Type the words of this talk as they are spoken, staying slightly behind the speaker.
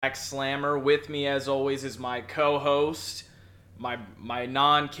Slammer. With me, as always, is my co-host, my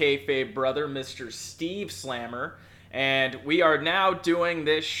non-kayfabe brother, Mr. Steve Slammer, and we are now doing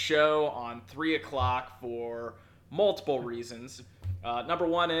this show on 3 o'clock for multiple reasons. Number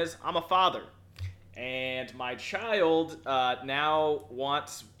one is I'm a father, and my child now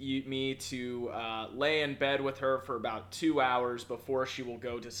wants me to lay in bed with her for about 2 hours before she will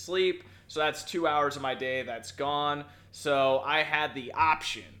go to sleep. So that's 2 hours of my day that's gone. So I had the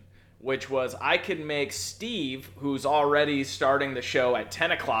option, which was I could make Steve, who's already starting the show at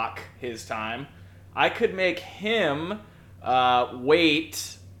 10 o'clock his time, I could make him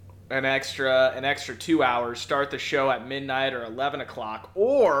wait an extra 2 hours, start the show at midnight or 11 o'clock,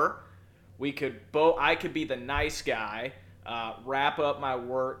 or I could be the nice guy, wrap up my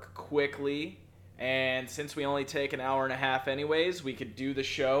work quickly, and since we only take an hour and a half anyways, we could do the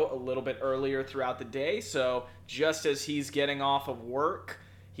show a little bit earlier throughout the day. So just as he's getting off of work,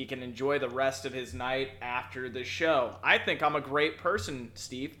 he can enjoy the rest of his night after the show. I think I'm a great person,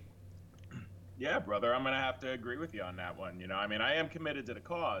 Steve. Yeah, brother, I'm going to have to agree with you on that one. I mean, I am committed to the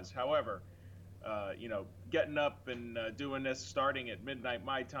cause. However, getting up and doing this starting at midnight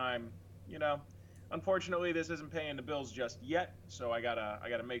my time, you know, unfortunately, this isn't paying the bills just yet. So I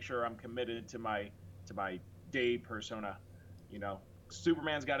gotta make sure I'm committed to my day persona. You know,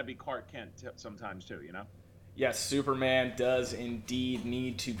 Superman's got to be Clark Kent sometimes too. Yes, Superman does indeed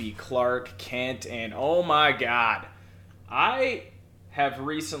need to be Clark Kent, and oh my god, I have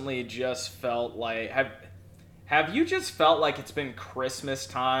recently just felt like have you just felt like it's been Christmas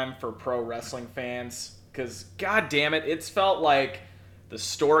time for pro wrestling fans? Because god damn it, it's felt like the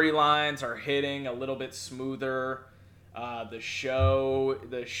storylines are hitting a little bit smoother. The show,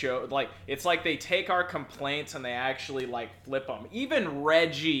 like it's like they take our complaints and they actually like flip them. Even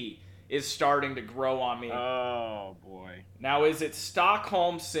Reggie is starting to grow on me. Oh boy. Now, is it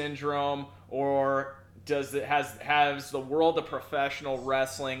Stockholm syndrome, or has the world of professional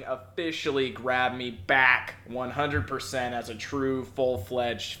wrestling officially grabbed me back 100% as a true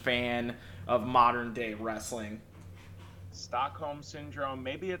full-fledged fan of modern day wrestling? Stockholm syndrome.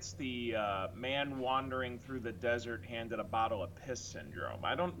 Maybe it's the man wandering through the desert handed a bottle of piss syndrome.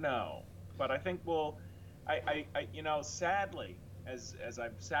 I don't know, but I think sadly, as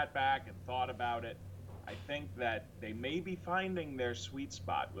I've sat back and thought about it, I think that they may be finding their sweet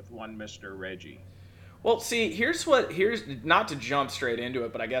spot with one Mister Reggie. Well, see, here's not to jump straight into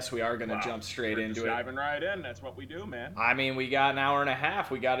it, but I guess we are going to Wow, jump straight we're just into it. diving right in. That's what we do, man. I mean, we got an hour and a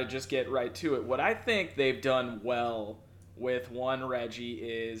half. We got to just get right to it. What I think they've done well with one Reggie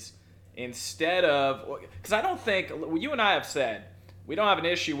is, instead of, because I don't think you and I have said we don't have an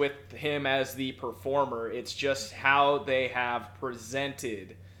issue with him as the performer. It's just how they have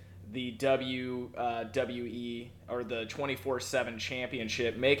presented the WWE or the 24/7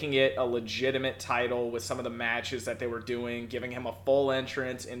 championship, making it a legitimate title with some of the matches that they were doing, giving him a full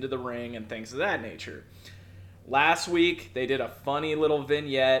entrance into the ring and things of that nature. Last week, they did a funny little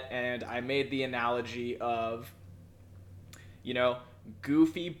vignette, and I made the analogy of, you know,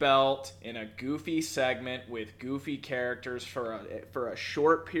 goofy belt in a goofy segment with goofy characters for a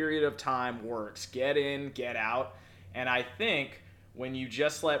short period of time works. Get in, get out. And I think when you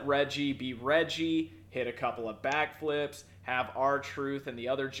just let Reggie be Reggie, hit a couple of backflips, have R-Truth and the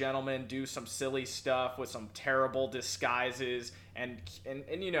other gentleman do some silly stuff with some terrible disguises, and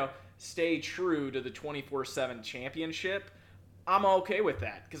stay true to the 24/7 championship, I'm okay with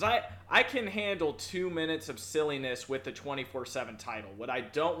that, because I can handle 2 minutes of silliness with the 24/7 title. What I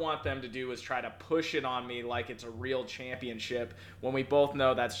don't want them to do is try to push it on me like it's a real championship when we both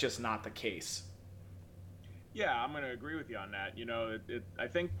know that's just not the case. Yeah, I'm going to agree with you on that. I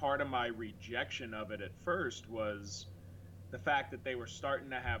think part of my rejection of it at first was the fact that they were starting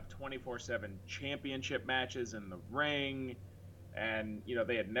to have 24/7 championship matches in the ring, and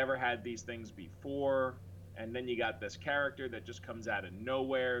they had never had these things before. And then you got this character that just comes out of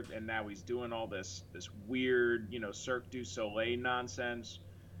nowhere, and now he's doing all this weird, Cirque du Soleil nonsense.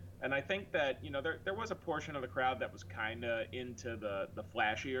 And I think that there was a portion of the crowd that was kind of into the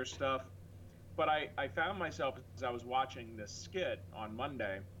flashier stuff. But I found myself, as I was watching this skit on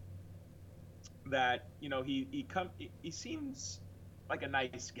Monday, that he seems like a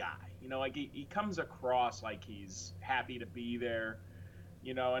nice guy. Like he comes across like he's happy to be there.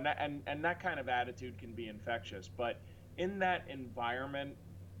 And that kind of attitude can be infectious. But in that environment,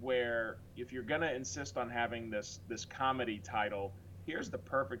 where if you're gonna insist on having this comedy title, here's the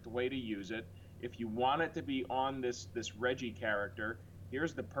perfect way to use it. If you want it to be on this Reggie character,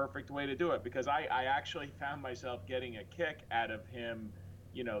 here's the perfect way to do it. Because I actually found myself getting a kick out of him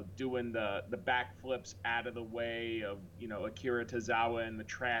doing the backflips out of the way of, Akira Tozawa and the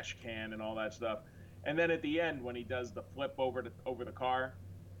trash can and all that stuff. And then at the end, when he does the flip over the car,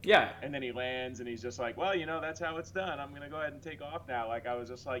 Yeah. and then he lands and he's just like, well, that's how it's done. I'm gonna go ahead and take off now. Like, I was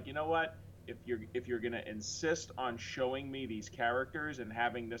just like, you know what? If you're gonna insist on showing me these characters and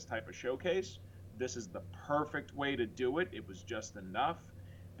having this type of showcase, this is the perfect way to do it. It was just enough,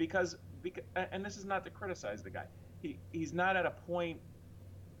 because and this is not to criticize the guy. He's not at a point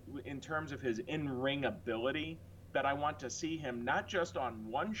in terms of his in-ring ability that I want to see him not just on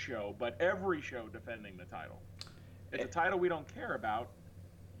one show but every show defending the title. It's a title we don't care about.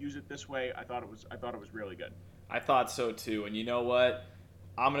 Use it this way. I thought it was really good. I thought so too. And you know what?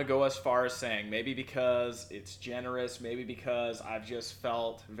 I'm going to go as far as saying maybe because it's generous, maybe because I've just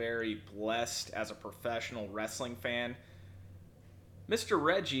felt very blessed as a professional wrestling fan. Mr.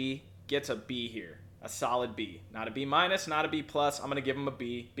 Reggie gets a B here. A solid B. Not a B minus, not a B plus. I'm going to give him a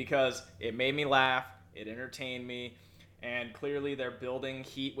B because it made me laugh, it entertained me, and clearly they're building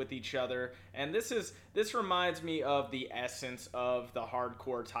heat with each other. And this reminds me of the essence of the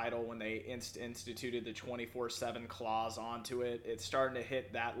hardcore title when they instituted the 24/7 clause onto it. It's starting to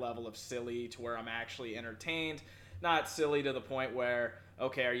hit that level of silly to where I'm actually entertained. Not silly to the point where,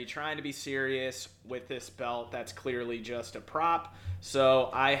 okay, are you trying to be serious with this belt that's clearly just a prop? So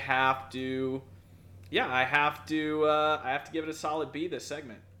I have to, yeah, I have to give it a solid B this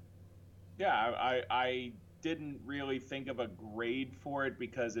segment. Yeah, I didn't really think of a grade for it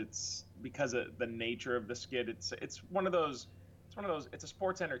because of the nature of the skit. It's a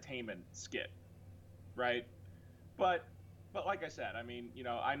sports entertainment skit, right? But like I said, I mean,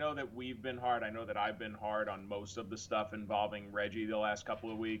 I know that we've been hard. I know that I've been hard on most of the stuff involving Reggie the last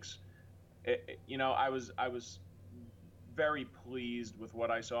couple of weeks. I was very pleased with what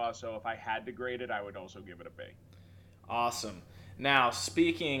I saw. So if I had to grade it, I would also give it a B. Awesome. Now,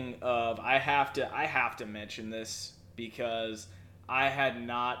 speaking of, I have to mention this because I had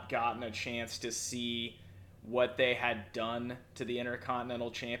not gotten a chance to see what they had done to the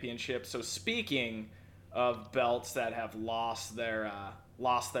Intercontinental Championship. So speaking of belts that have lost their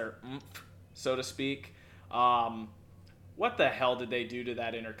oomph, so to speak, um, what the hell did they do to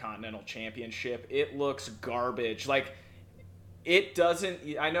that Intercontinental Championship? It looks garbage. Like, it doesn't.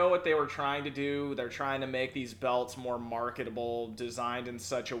 I know what they were trying to do. They're trying to make these belts more marketable, designed in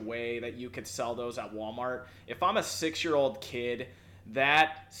such a way that you could sell those at Walmart. If I'm a 6-year-old kid,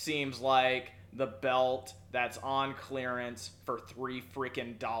 that seems like the belt that's on clearance for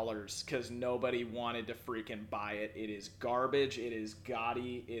 $3 because nobody wanted to freaking buy it. It is garbage. It is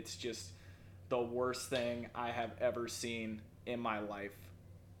gaudy. It's just the worst thing I have ever seen in my life.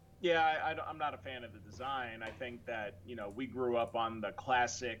 Yeah, I'm not a fan of the design. I think that, we grew up on the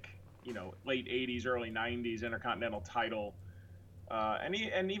classic, late 80s, early 90s Intercontinental title. And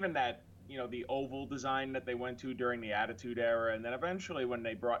even that, the oval design that they went to during the Attitude Era. And then eventually when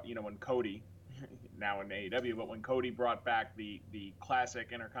they brought, when Cody, now in AEW, but when Cody brought back the classic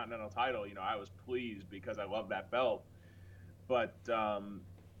Intercontinental title, I was pleased because I love that belt. But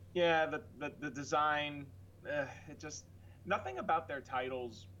yeah, the design, it just nothing about their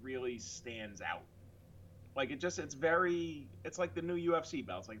titles really stands out. Like, it's like the new UFC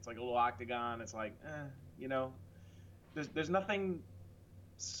belts. Like, it's like a little octagon. It's like, you know, there's nothing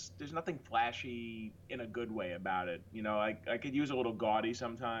flashy in a good way about it. I could use a little gaudy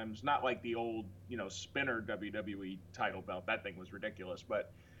sometimes. Not like the old, spinner WWE title belt. That thing was ridiculous.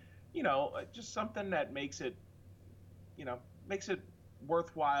 But, just something that makes it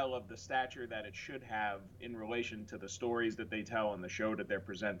worthwhile of the stature that it should have in relation to the stories that they tell and the show that they're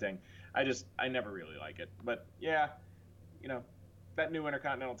presenting. I never really like it. But yeah, you know, that new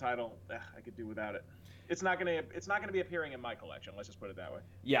Intercontinental title, I could do without it. It's not gonna be appearing in my collection. Let's just put it that way.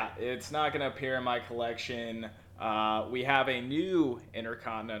 Yeah, it's not going to appear in my collection. We have a new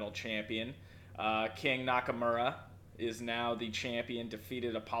Intercontinental Champion. King Nakamura is now the champion,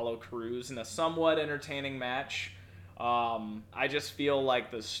 defeated Apollo Crews in a somewhat entertaining match. I just feel like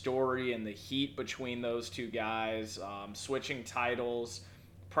the story and the heat between those two guys, switching titles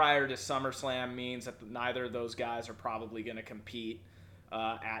prior to SummerSlam means that neither of those guys are probably going to compete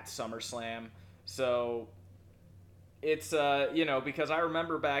at SummerSlam. So it's because I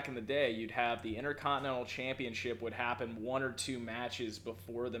remember back in the day, you'd have the Intercontinental Championship would happen one or two matches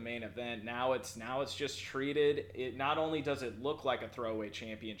before the main event. Now it's just treated. It not only does it look like a throwaway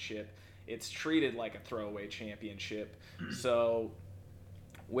championship, it's treated like a throwaway championship. So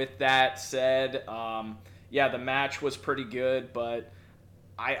with that said, yeah, the match was pretty good, but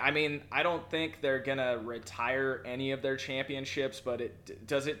I mean, I don't think they're gonna retire any of their championships, but it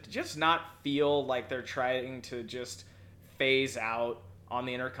just not feel like they're trying to just phase out on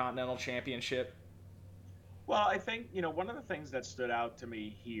the Intercontinental Championship? Well, I think, one of the things that stood out to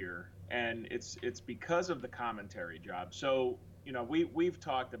me here, and it's because of the commentary job. So, we've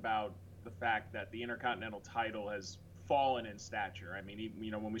talked about the fact that the Intercontinental title has fallen in stature. I mean,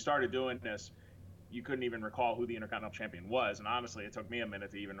 when we started doing this, you couldn't even recall who the Intercontinental Champion was, and honestly, it took me a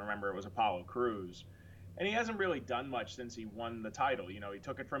minute to even remember it was Apollo Crews. And he hasn't really done much since he won the title. He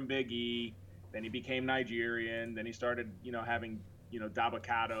took it from Big E, then he became Nigerian, then he started, having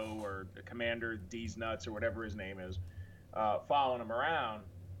Dabakato or Commander D's Nuts or whatever his name is, following him around.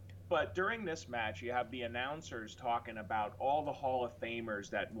 But during this match, you have the announcers talking about all the Hall of Famers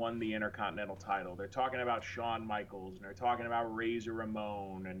that won the Intercontinental title. They're talking about Shawn Michaels, and they're talking about Razor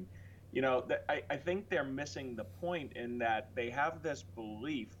Ramon. And, I think they're missing the point in that they have this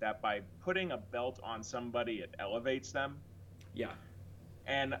belief that by putting a belt on somebody, it elevates them. Yeah.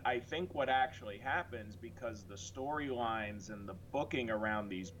 And I think what actually happens, because the storylines and the booking around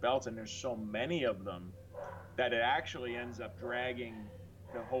these belts, and there's so many of them, that it actually ends up dragging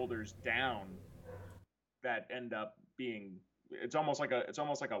the holders down, that end up being, it's almost like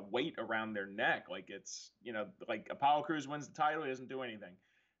a weight around their neck. Like, it's, like Apollo Crews wins the title, he doesn't do anything.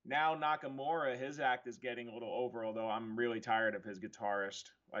 Now Nakamura, his act is getting a little over, although I'm really tired of his guitarist.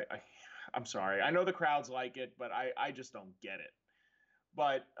 I'm sorry. I know the crowds like it, but I just don't get it.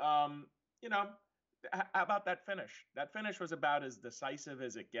 But you know, how about that finish? That finish was about as decisive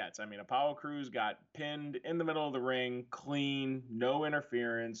as it gets. I mean, Apollo Crews got pinned in the middle of the ring, clean, no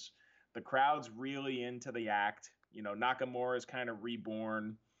interference. The crowd's really into the act. Nakamura is kind of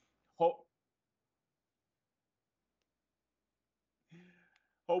reborn. Ho-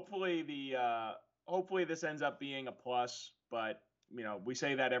 hopefully hopefully this ends up being a plus, but we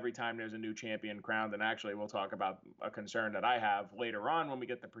say that every time there's a new champion crowned, and actually we'll talk about a concern that I have later on when we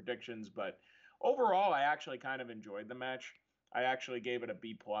get the predictions. But overall, I actually kind of enjoyed the match. I actually gave it a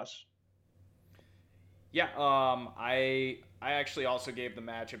B plus. Yeah, I actually also gave the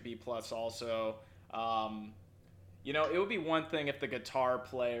match a B plus. Also, um, it would be one thing if the guitar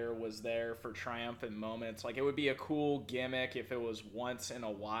player was there for triumphant moments. Like, it would be a cool gimmick if it was once in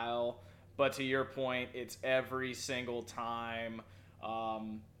a while. But to your point, it's every single time.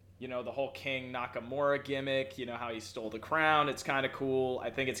 Um, the whole King Nakamura gimmick, how he stole the crown. It's kind of cool. I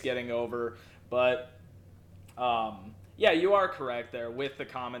think it's getting over. But yeah, you are correct there. With the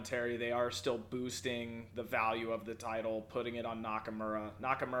commentary, they are still boosting the value of the title, putting it on Nakamura.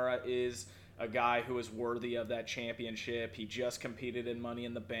 Nakamura is a guy who is worthy of that championship. He just competed in Money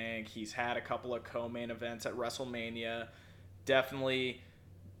in the Bank. He's had a couple of co-main events at WrestleMania. Definitely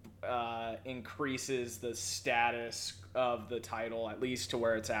increases the status of the title, at least to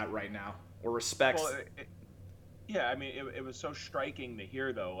where it's at right now, or respects. Well, yeah, I mean, it was so striking to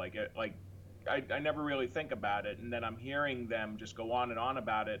hear, though. I never really think about it, and then I'm hearing them just go on and on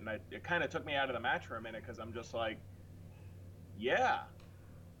about it, and it kind of took me out of the match for a minute, because I'm just like, yeah,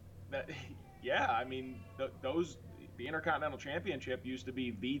 that, yeah. I mean, the Intercontinental Championship used to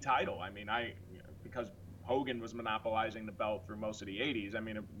be the title. I mean, because Hogan was monopolizing the belt through most of the '80s. I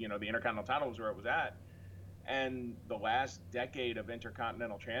mean, the Intercontinental title was where it was at, and the last decade of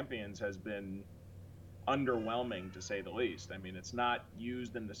Intercontinental Champions has been underwhelming, to say the least. I mean, it's not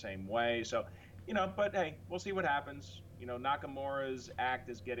used in the same way. So, but hey, we'll see what happens. Nakamura's act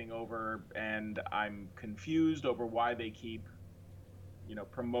is getting over, and I'm confused over why they keep,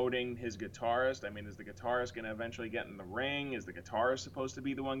 promoting his guitarist. I mean, is the guitarist going to eventually get in the ring? Is the guitarist supposed to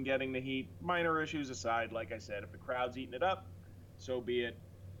be the one getting the heat? Minor issues aside, like I said, if the crowd's eating it up, so be it.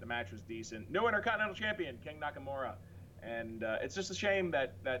 The match was decent. New Intercontinental Champion, King Nakamura. And it's just a shame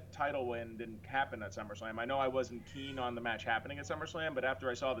that that title win didn't happen at SummerSlam. I know I wasn't keen on the match happening at SummerSlam, but after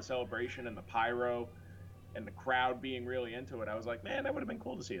I saw the celebration and the pyro and the crowd being really into it, I was like, man, that would have been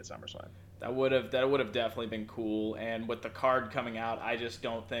cool to see at SummerSlam. That would have definitely been cool. And with the card coming out, I just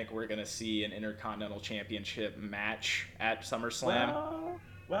don't think we're gonna see an Intercontinental Championship match at SummerSlam.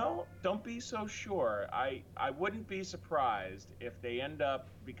 Well, don't be so sure. I wouldn't be surprised if they end up,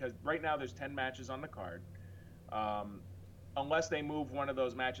 because right now there's 10 matches on the card. Um, Unless they move one of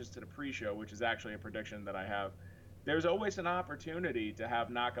those matches to the pre-show, which is actually a prediction that I have, there's always an opportunity to have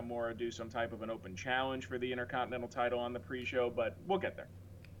Nakamura do some type of an open challenge for the Intercontinental title on the pre-show, but we'll get there.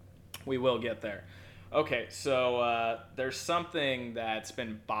 We will get there. Okay, so there's something that's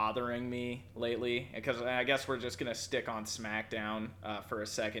been bothering me lately, because I guess we're just gonna stick on SmackDown for a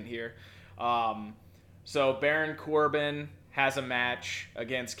second here. Um, so Baron Corbin has a match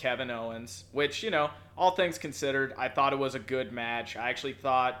against Kevin Owens, which, all things considered, I thought it was a good match. I actually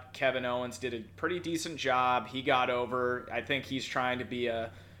thought Kevin Owens did a pretty decent job. He got over. I think he's trying to be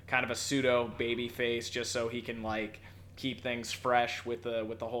a kind of a pseudo baby face just so he can keep things fresh with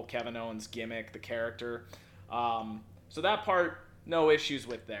the whole Kevin Owens gimmick, the character. So that part, no issues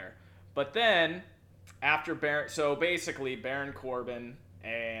with there. But then after so basically Baron Corbin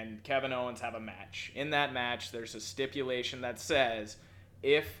and Kevin Owens have a match. In that match, there's a stipulation that says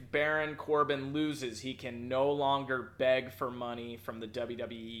if Baron Corbin loses, he can no longer beg for money from the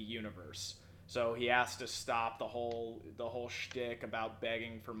WWE universe. So he has to stop the whole shtick about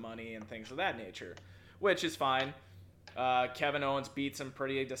begging for money and things of that nature, which is fine. Kevin Owens beats him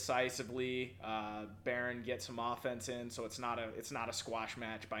pretty decisively. Baron gets some offense in, so it's not a squash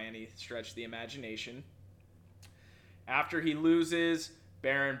match by any stretch of the imagination. After he loses,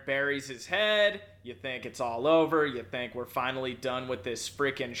 Baron buries his head. You think it's all over. You think we're finally done with this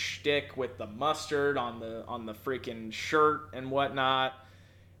freaking shtick with the mustard on the freaking shirt and whatnot.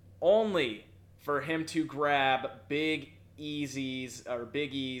 Only for him to grab Big E's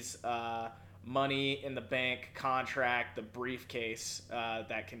Money in the Bank contract, the briefcase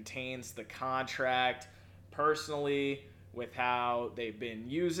that contains the contract. Personally, with how they've been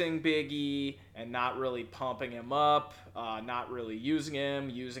using Big E and not really pumping him up, not really using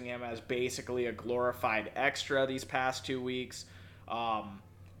him as basically a glorified extra these past 2 weeks.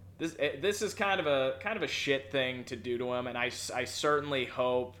 This is kind of a shit thing to do to him, and I certainly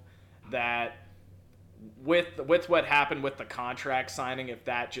hope that with what happened with the contract signing, if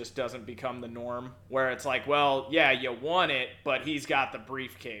that just doesn't become the norm, where it's like, well, yeah, you won it, but he's got the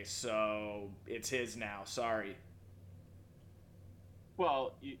briefcase, so it's his now. Sorry.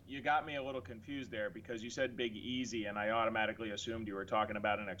 Well, you got me a little confused there because you said Big Easy, and I automatically assumed you were talking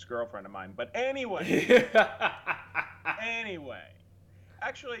about an ex-girlfriend of mine. But anyway, anyway,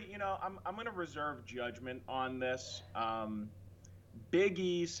 actually, I'm going to reserve judgment on this. Big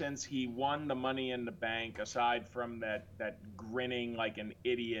E, since he won the Money in the Bank, aside from that grinning like an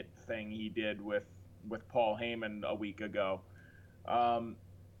idiot thing he did with Paul Heyman a week ago,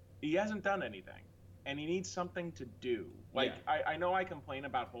 he hasn't done anything. And he needs something to do. Like, yeah. I know I complain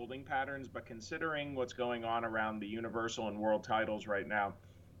about holding patterns, but considering what's going on around the Universal and World titles right now,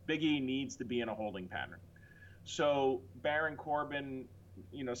 Big E needs to be in a holding pattern. So Baron Corbin,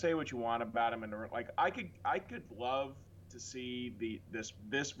 say what you want about him, and like I could love to see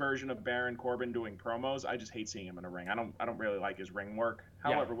this version of Baron Corbin doing promos. I just hate seeing him in a ring. I don't really like his ring work.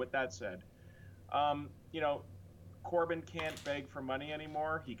 However, with that said, Corbin can't beg for money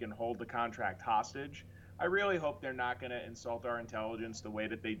anymore. He can hold the contract hostage. I really hope they're not going to insult our intelligence the way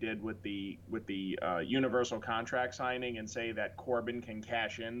that they did with the Universal contract signing and say that Corbin can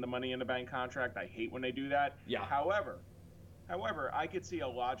cash in the Money in the Bank contract. I hate when they do that. Yeah. However, I could see a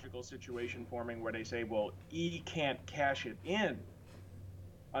logical situation forming where they say, well, E can't cash it in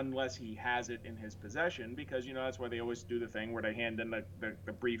unless he has it in his possession, because that's why they always do the thing where they hand in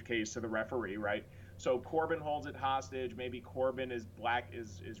the briefcase to the referee, right? So Corbin holds it hostage. Maybe Corbin is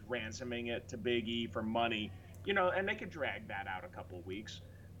ransoming it to Big E for money, and they could drag that out a couple of weeks.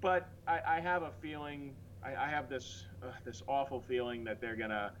 But I have a feeling, I have this awful feeling that they're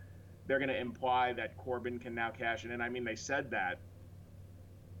gonna imply that Corbin can now cash it in. I mean, they said that.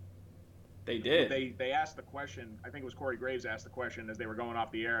 They did. They asked the question. I think it was Corey Graves asked the question as they were going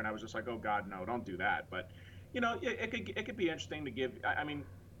off the air, and I was just like, oh God, no, don't do that. But it could be interesting to give. I mean,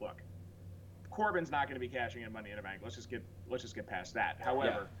 look. Corbin's not going to be cashing in Money in the Bank. Let's just get past that.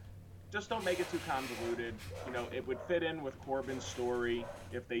 However, just don't make it too convoluted. It would fit in with Corbin's story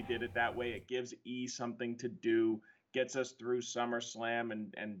if they did it that way. It gives E something to do, gets us through SummerSlam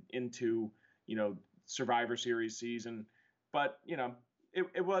and into Survivor Series season. But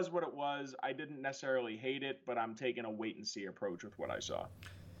it was what it was. I didn't necessarily hate it, but I'm taking a wait and see approach with what I saw.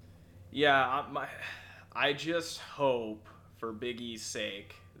 Yeah, I just hope for Big E's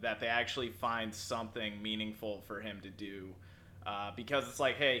sake that they actually find something meaningful for him to do, because it's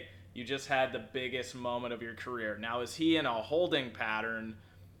like, hey, you just had the biggest moment of your career. Now, is he in a holding pattern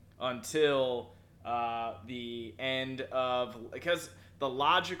until the end of, because the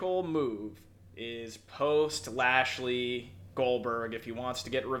logical move is post Lashley Goldberg. If he wants to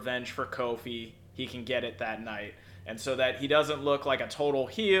get revenge for Kofi, he can get it that night, and so that he doesn't look like a total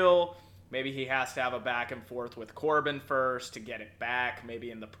heel. Maybe he has to have a back and forth with Corbin first to get it back,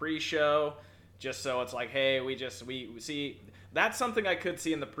 maybe in the pre-show, just so it's like, hey, we see. That's something I could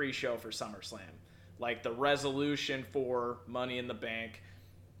see in the pre-show for SummerSlam, like the resolution for Money in the Bank,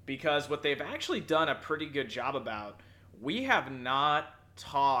 because what they've actually done a pretty good job about, we have not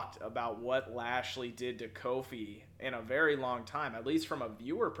talked about what Lashley did to Kofi in a very long time, at least from a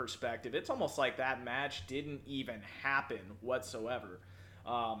viewer perspective. It's almost like that match didn't even happen whatsoever.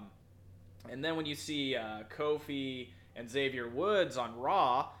 And then when you see Kofi and Xavier Woods on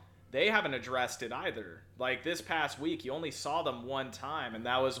Raw, they haven't addressed it either. Like this past week, you only saw them one time, and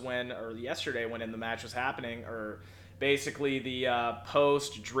that was or yesterday when the match was happening, or basically the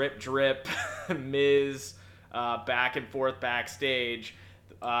post drip drip Miz back and forth backstage.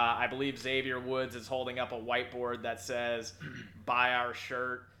 I believe Xavier Woods is holding up a whiteboard that says "Buy our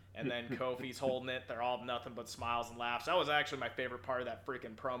shirt." And then Kofi's holding it. They're all nothing but smiles and laughs. That was actually my favorite part of that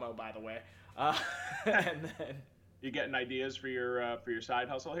freaking promo, by the way. And then you getting ideas for your side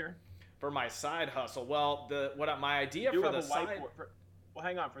hustle here? For my side hustle, well, my idea for the side. Well,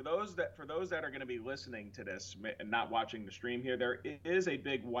 hang on. For those that are going to be listening to this and not watching the stream here, there is a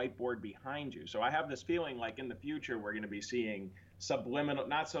big whiteboard behind you. So I have this feeling like in the future we're going to be seeing subliminal,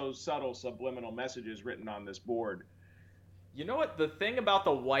 not so subtle subliminal messages written on this board. You know what? The thing about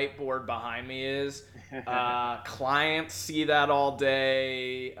the whiteboard behind me is clients see that all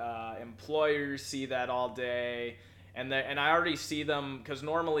day, employers see that all day, and I already see them because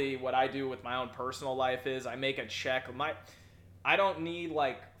normally what I do with my own personal life is I make a check. I don't need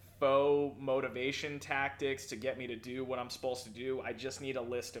like faux motivation tactics to get me to do what I'm supposed to do. I just need a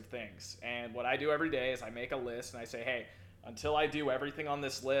list of things. And what I do every day is I make a list and I say, hey, until I do everything on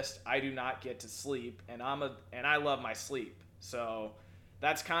this list, I do not get to sleep, and I love my sleep. So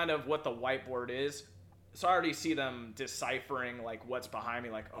that's kind of what the whiteboard is. So I already see them deciphering like what's behind me,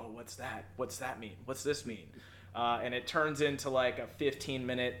 like, oh, what's that? What's that mean? What's this mean? And it turns into like a 15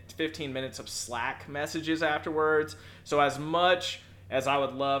 minutes of Slack messages afterwards. So as much as I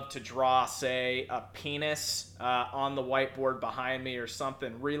would love to draw, say, a penis on the whiteboard behind me, or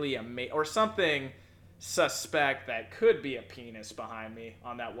something really or something suspect that could be a penis behind me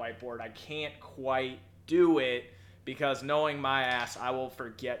on that whiteboard, I can't quite do it because knowing my ass, I will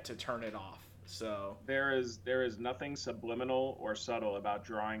forget to turn it off. So there is nothing subliminal or subtle about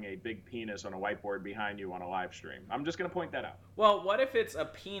drawing a big penis on a whiteboard behind you on a live stream. I'm just going to point that out. Well, what if it's a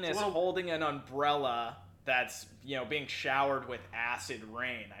penis holding an umbrella that's, being showered with acid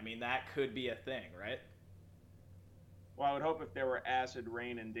rain? I mean, that could be a thing, right? Well, I would hope if there were acid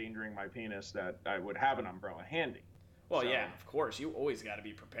rain endangering my penis that I would have an umbrella handy. Well, yeah, of course. You always got to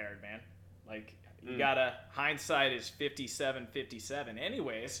be prepared, man. Like, you gotta, hindsight is 57.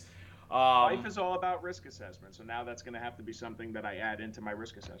 Anyways. Life is all about risk assessment, so now that's going to have to be something that I add into my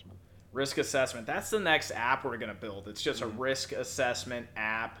risk assessment. Risk assessment. That's the next app we're going to build. It's just a risk assessment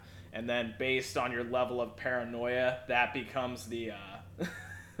app, and then based on your level of paranoia, that becomes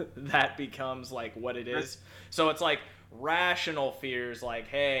that becomes like what it is. So it's like rational fears, like,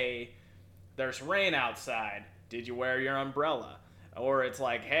 hey, there's rain outside. Did you wear your umbrella? Or it's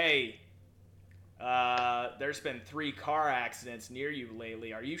like, hey, there's been 3 car accidents near you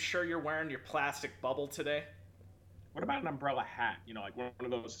lately. Are you sure you're wearing your plastic bubble today? What about an umbrella hat? Like one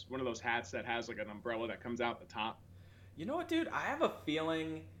of those hats that has like an umbrella that comes out the top. You know what, dude? I have a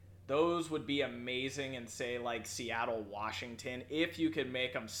feeling those would be amazing in, say, like Seattle, Washington, if you could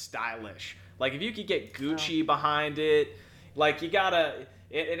make them stylish. Like if you could get Gucci behind it. Like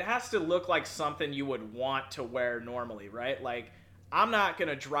it has to look like something you would want to wear normally, right? Like I'm not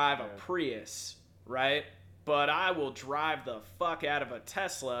gonna drive a Prius, right? But I will drive the fuck out of a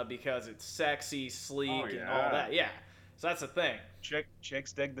Tesla because it's sexy, sleek, and all that. Yeah. So that's the thing.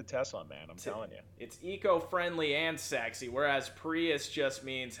 Chicks dig the Tesla, man. I'm telling you. It's eco-friendly and sexy, whereas Prius just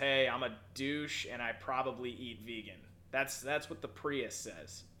means, hey, I'm a douche and I probably eat vegan. That's what the Prius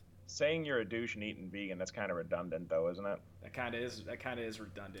says. Saying you're a douche and eating vegan, that's kind of redundant, though, isn't it? That kind of is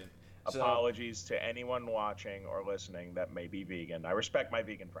redundant. Apologies to anyone watching or listening that may be vegan. I respect my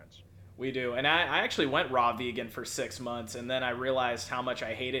vegan friends. We do. And I actually went raw vegan for 6 months, and then I realized how much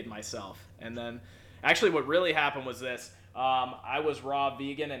I hated myself. And then actually what really happened was this. I was raw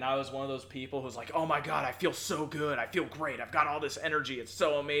vegan, and I was one of those people who's like, oh my God, I feel so good. I feel great. I've got all this energy. It's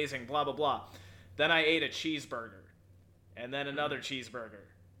so amazing, blah, blah, blah. Then I ate a cheeseburger, and then another cheeseburger,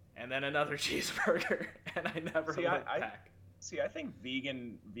 and then another cheeseburger, and I never went back. See, I think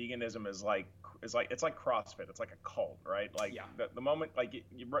veganism is like it's like CrossFit. It's like a cult, right? Like the moment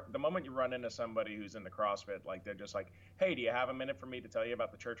the moment you run into somebody who's into CrossFit, like they're just like, hey, do you have a minute for me to tell you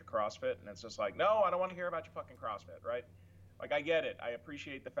about the Church of CrossFit? And it's just like, no, I don't want to hear about your fucking CrossFit, right? Like I get it. I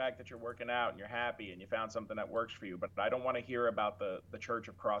appreciate the fact that you're working out and you're happy and you found something that works for you, but I don't want to hear about the Church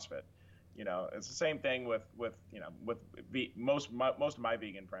of CrossFit. It's the same thing with most of my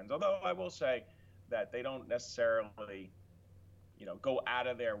vegan friends. Although I will say that they don't necessarily go out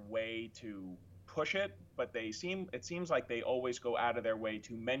of their way to push it, but it seems like they always go out of their way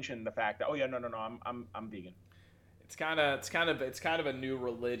to mention the fact that, oh yeah, no, I'm vegan. It's kind of a new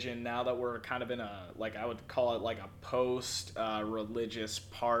religion now that we're kind of in a, like, I would call it like a post religious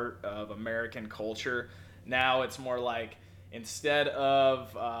part of American culture. Now it's more like, instead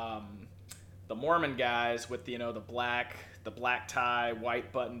of the Mormon guys with the black tie,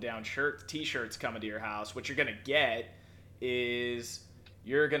 white button-down t-shirts coming to your house, what you're gonna get is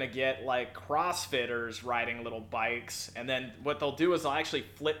you're gonna get like CrossFitters riding little bikes, and then what they'll do is they'll actually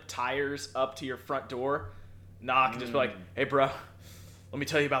flip tires up to your front door, knock, and just be like, "Hey, bro, let me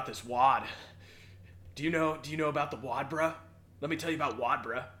tell you about this WOD. Do you know about the WOD, bro? Let me tell you about WOD,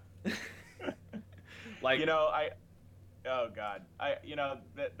 bro." Like, oh God,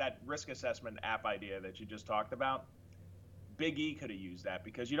 that risk assessment app idea that you just talked about, Big E could have used that,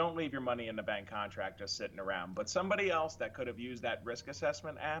 because you don't leave your money in the bank contract just sitting around. But somebody else that could have used that risk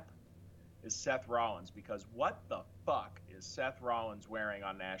assessment app is Seth Rollins, because what the fuck is Seth Rollins wearing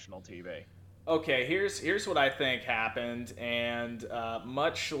on national TV? Okay, here's what I think happened, and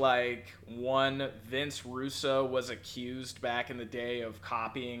much like one Vince Russo was accused back in the day of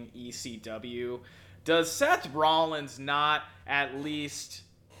copying ECW, does Seth Rollins not at least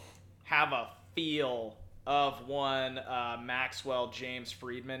have a feel of one Maxwell James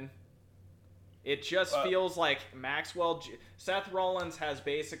Friedman? It just feels like Seth Rollins has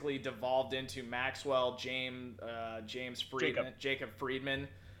basically devolved into Maxwell James Friedman, Jacob Friedman,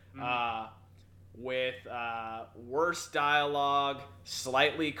 with worse dialogue,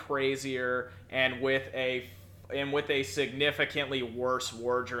 slightly crazier, and with a significantly worse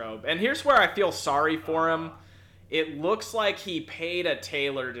wardrobe. And here's where I feel sorry for him. It looks like he paid a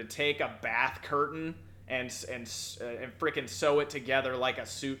tailor to take a bath curtain and freaking sew it together like a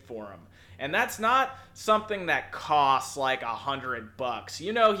suit for him. And that's not something that costs like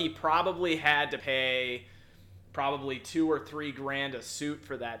 $100. He probably had to pay probably $2 or $3 grand a suit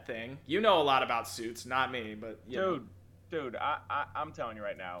for that thing. You know a lot about suits, not me, but Dude, I'm telling you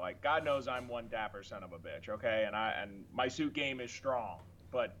right now, like, God knows I'm one dapper son of a bitch, okay? And my suit game is strong,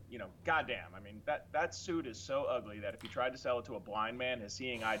 but goddamn, I mean, that suit is so ugly that if you tried to sell it to a blind man, his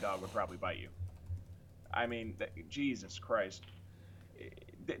seeing eye dog would probably bite you. I mean, Jesus Christ.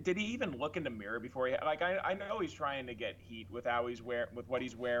 Did he even look in the mirror before he? Like, I know he's trying to get heat with what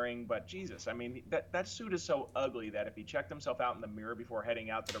he's wearing, but Jesus, I mean, that suit is so ugly that if he checked himself out in the mirror before heading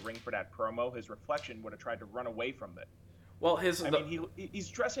out to the ring for that promo, his reflection would have tried to run away from it. Well, he's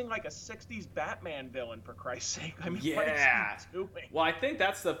dressing like a '60s Batman villain, for Christ's sake. I mean, what is he doing? Well, I think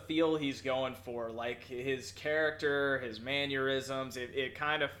that's the feel he's going for. Like, his character, his mannerisms, it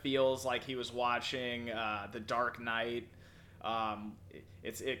kind of feels like he was watching The Dark Knight.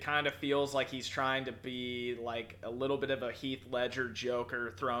 It kind of feels like he's trying to be like a little bit of a Heath Ledger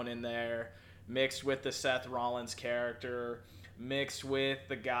Joker thrown in there, mixed with the Seth Rollins character, mixed with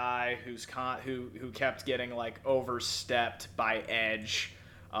the guy who kept getting like overstepped by Edge.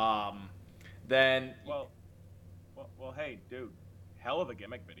 Then well, hey, dude, hell of a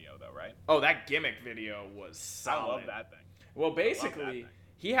gimmick video though, right? Oh, that gimmick video was solid. I love that thing. Well, basically,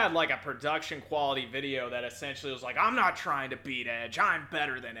 he had like a production quality video that essentially was like, "I'm not trying to beat Edge. I'm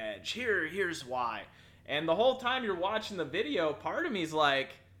better than Edge. Here's why." And the whole time you're watching the video, part of me's like,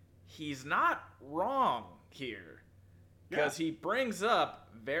 he's not wrong here. Because he brings up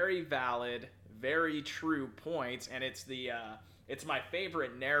very valid, very true points, and it's my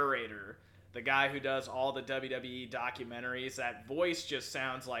favorite narrator, the guy who does all the WWE documentaries. That voice just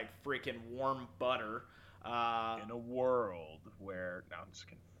sounds like freaking warm butter. In a world where, no, I'm just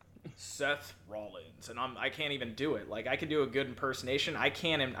kidding. Seth Rollins, and I can't even do it. Like, I can do a good impersonation. I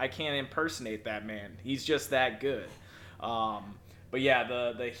can't impersonate that man. He's just that good. But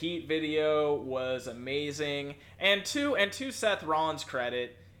yeah, the Heat video was amazing, and to Seth Rollins'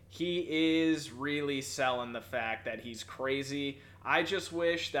 credit, he is really selling the fact that he's crazy. I just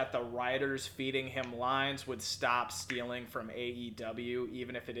wish that the writers feeding him lines would stop stealing from AEW,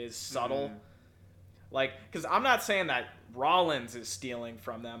 even if it is subtle. Like, because I'm not saying that Rollins is stealing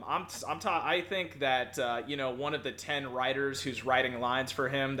from them. I think that one of the 10 writers who's writing lines for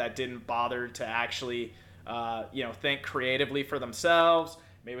him that didn't bother to actually think creatively for themselves.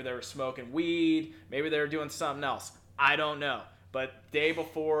 Maybe they were smoking weed. Maybe they were doing something else. I don't know. But day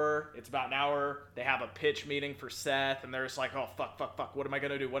before, it's about an hour, they have a pitch meeting for Seth, and they're just like, oh, fuck, what am I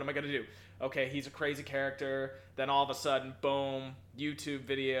going to do? Okay, he's a crazy character. Then all of a sudden, boom, YouTube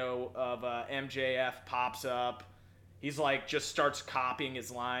video of MJF pops up. He's like, just starts copying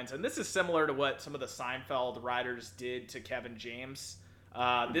his lines. And this is similar to what some of the Seinfeld writers did to Kevin James.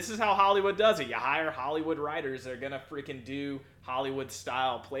 This is how Hollywood does it. You hire Hollywood writers. They're going to freaking do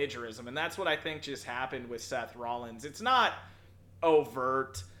Hollywood-style plagiarism. And that's what I think just happened with Seth Rollins. It's not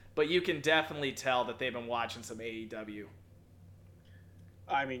overt, but you can definitely tell that they've been watching some AEW.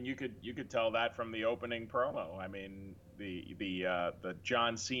 I mean, you could tell that from the opening promo. I mean, the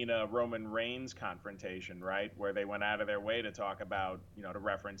John Cena Roman Reigns confrontation, right, where they went out of their way to talk about, to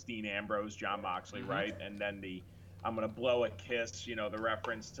reference Dean Ambrose, Jon Moxley, right, and then the I'm gonna blow a kiss, the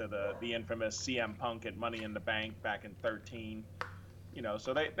reference to the infamous CM Punk at Money in the Bank back in 13.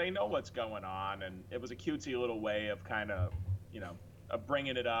 So they know what's going on, and it was a cutesy little way of kind of, of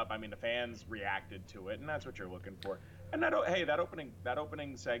bringing it up. I mean, the fans reacted to it, and that's what you're looking for. And that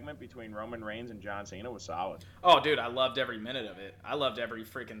opening segment between Roman Reigns and John Cena was solid. Oh, dude, I loved every minute of it. I loved every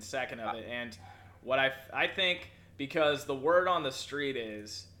freaking second of it. And what I think, because the word on the street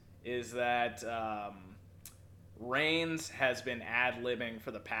is that Reigns has been ad-libbing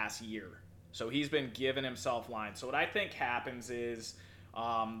for the past year. So he's been giving himself lines. So what I think happens is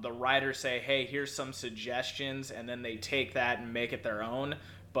the writers say, hey, here's some suggestions, and then they take that and make it their own.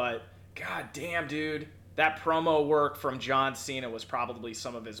 But god damn, dude, that promo work from John Cena was probably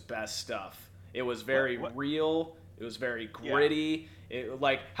some of his best stuff. It was very real. It was very gritty.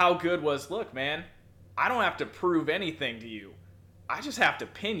 Yeah. How good was, look, man, I don't have to prove anything to you. I just have to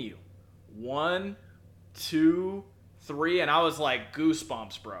pin you. 1, 2, 3, and I was like,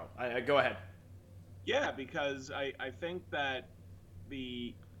 goosebumps, bro. Go ahead. Yeah, because I think that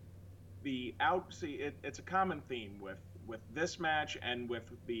it's a common theme with this match and with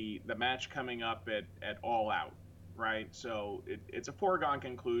the match coming up at All Out, right? So it's a foregone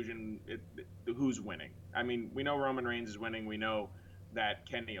conclusion who's winning. I mean, we know Roman Reigns is winning. We know that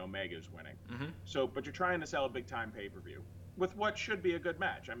Kenny Omega is winning. Mm-hmm. So, but you're trying to sell a big time pay-per-view with what should be a good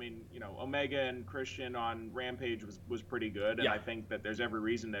match. I mean, Omega and Christian on Rampage was pretty good, and I think that there's every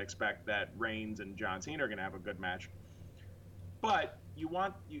reason to expect that Reigns and John Cena are going to have a good match. But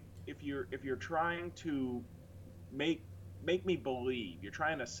if you're trying to make me believe, you're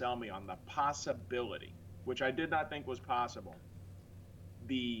trying to sell me on the possibility, which I did not think was possible.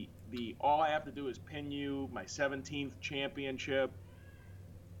 The all I have to do is pin you, my 17th championship.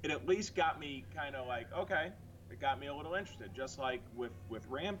 It at least got me kind of like, okay, it got me a little interested. Just like with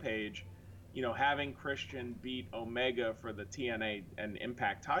Rampage, having Christian beat Omega for the TNA and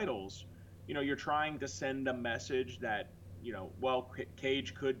Impact titles, you're trying to send a message that,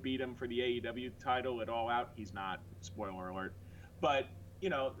 Cage could beat him for the AEW title at All Out. He's not, spoiler alert. But,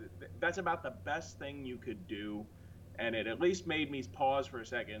 that's about the best thing you could do. And it at least made me pause for a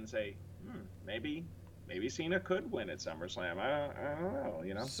second and say, maybe Cena could win at SummerSlam. I don't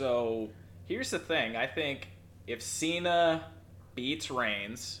know, So here's the thing. I think if Cena beats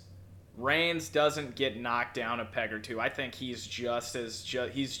Reigns doesn't get knocked down a peg or two. I think he's just as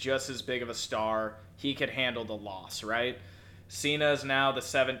big of a star. He could handle the loss, right? Cena is now the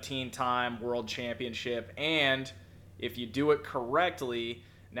 17-time world championship, and if you do it correctly,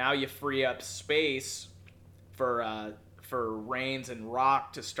 now you free up space for Reigns and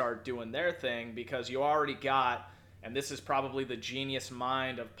Rock to start doing their thing, because you already got, and this is probably the genius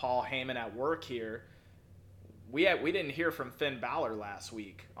mind of Paul Heyman at work here, we didn't hear from Finn Balor last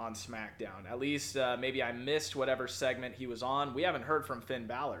week on SmackDown. At least maybe I missed whatever segment he was on. We haven't heard from Finn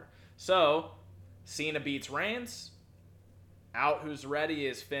Balor. So Cena beats Reigns. Out who's ready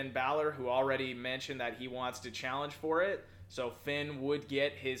is Finn Balor, who already mentioned that he wants to challenge for it. So Finn would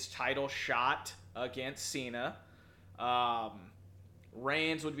get his title shot against Cena.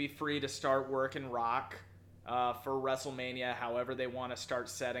 Reigns would be free to start working Rock for WrestleMania, however they want to start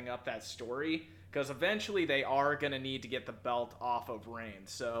setting up that story. Because eventually they are going to need to get the belt off of Reigns.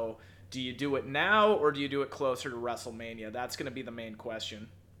 So do you do it now or do you do it closer to WrestleMania? That's going to be the main question.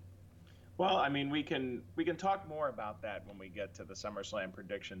 Well, I mean, we can talk more about that when we get to the SummerSlam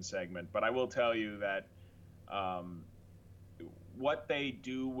prediction segment. But I will tell you that what they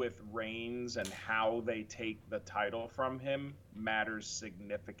do with Reigns and how they take the title from him matters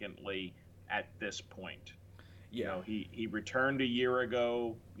significantly at this point. Yeah. He returned a year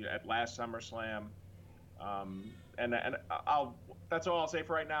ago at last SummerSlam, and that's all I'll say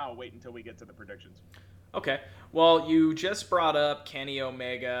for right now. I'll wait until we get to the predictions. Okay. Well, you just brought up Kenny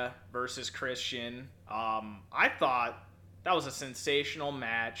Omega versus Christian. I thought that was a sensational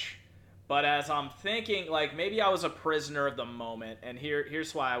match, but as I'm thinking, maybe I was a prisoner of the moment, and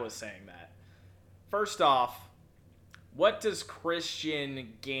here's why I was saying that. First off, what does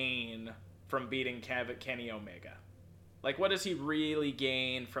Christian gain from beating Kenny Omega? What does he really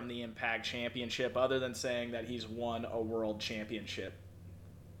gain from the Impact Championship other than saying that he's won a world championship?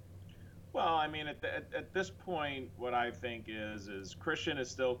 Well, I mean, at this point, what I think is Christian is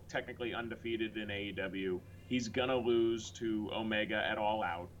still technically undefeated in AEW. He's gonna lose to Omega at All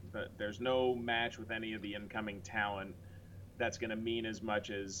Out. There's no match with any of the incoming talent that's gonna mean as much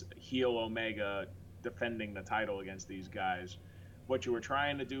as heel Omega defending the title against these guys. What you were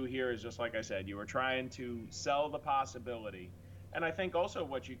trying to do here is just like I said, you were trying to sell the possibility. And I think also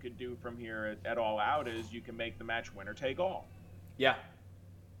what you could do from here at All Out is you can make the match winner take all. Yeah.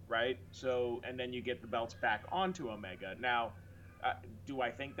 Right? So, and then you get the belts back onto Omega. Now, do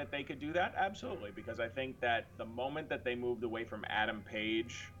I think that they could do that? Absolutely, because I think that the moment that they moved away from Adam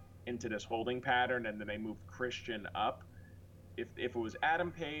Page into this holding pattern and then they moved Christian up, if it was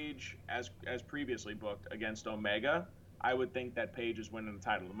Adam Page as previously booked against Omega, I would think that Page is winning the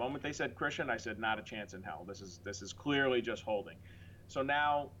title. The moment they said Christian, I said not a chance in hell. This is clearly just holding. So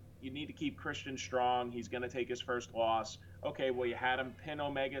now you need to keep Christian strong. He's going to take his first loss. Okay, well, you had him pin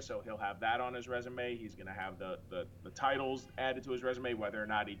Omega, so he'll have that on his resume. He's going to have the titles added to his resume. Whether or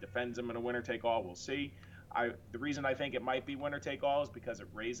not he defends them in a winner-take-all, we'll see. The reason I think it might be winner-take-all is because it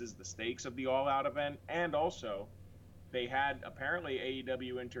raises the stakes of the All-Out event. And also, they had apparently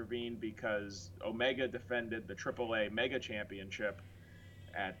AEW intervene because Omega defended the AAA Mega Championship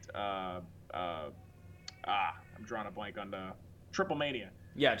at, I'm drawing a blank on the Triple Mania.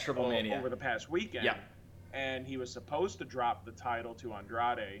 Yeah, Triple Mania. Over the past weekend. Yeah. And he was supposed to drop the title to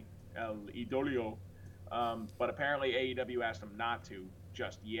Andrade, El Idolio, but apparently AEW asked him not to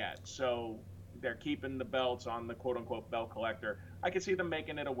just yet. So they're keeping the belts on the quote-unquote belt collector. I could see them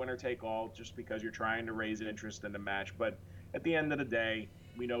making it a winner-take-all just because you're trying to raise interest in the match. But at the end of the day,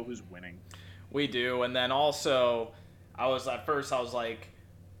 we know who's winning. We do. And then also, I was like,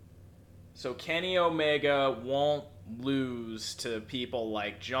 so Kenny Omega won't lose to people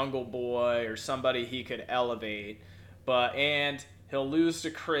like Jungle Boy or somebody he could elevate, and he'll lose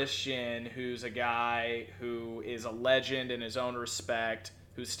to Christian, who's a guy who is a legend in his own respect,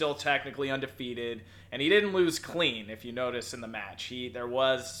 who's still technically undefeated, and he didn't lose clean. If you notice in the match, there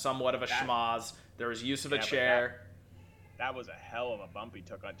was somewhat of a schmoz. There was use of a chair. That was a hell of a bump he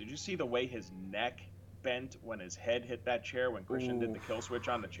took on. Did you see the way his neck bent when his head hit that chair when Christian did the kill switch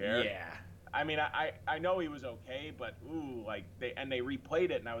on the chair? Yeah. I mean, I know he was okay, but they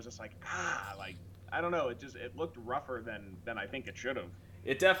replayed it, and I was just like, I don't know, it looked rougher than I think it should have.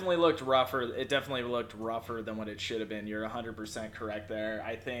 It definitely looked rougher. It definitely looked rougher than what it should have been. You're 100% correct there.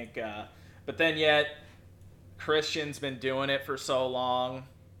 I think, but then yet, Christian's been doing it for so long.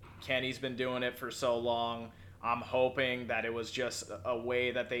 Kenny's been doing it for so long. I'm hoping that it was just a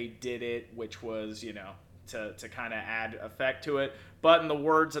way that they did it, which was, to kind of add effect to it. But in the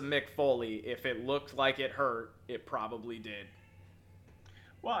words of Mick Foley, if it looked like it hurt, it probably did.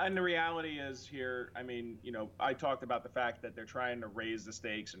 Well, and the reality is here, I mean, I talked about the fact that they're trying to raise the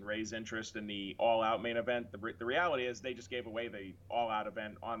stakes and raise interest in the all-out main event. The reality is they just gave away the all-out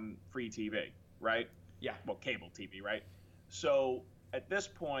event on free TV, right? Yeah. Well, cable TV, right? So at this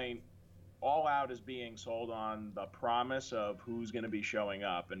point, All Out is being sold on the promise of who's going to be showing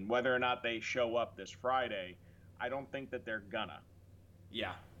up. And whether or not they show up this Friday, I don't think that they're gonna.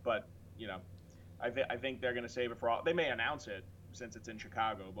 Yeah. But, I think they're going to save it for all. They may announce it since it's in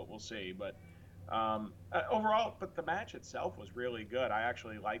Chicago, but we'll see. But overall, but the match itself was really good. I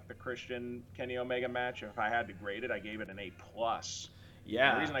actually liked the Christian Kenny Omega match. If I had to grade it, I gave it an A+.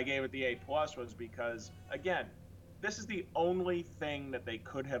 Yeah. The reason I gave it the A+ was because, again, this is the only thing that they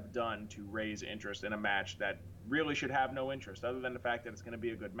could have done to raise interest in a match that really should have no interest, other than the fact that it's going to be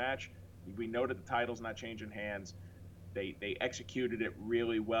a good match. We know that the title's not changing hands. They executed it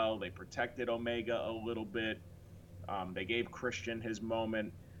really well. They protected Omega a little bit. They gave Christian his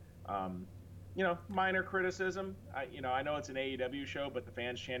moment. Minor criticism. I know it's an AEW show, but the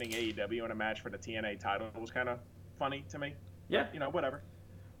fans chanting AEW in a match for the TNA title was kind of funny to me. Yeah. But, whatever.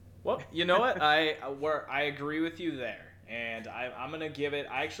 Well, you know what? I agree with you there. And I'm going to give it,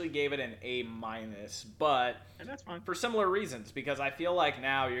 I actually gave it an A-, but and that's fine. For similar reasons, because I feel like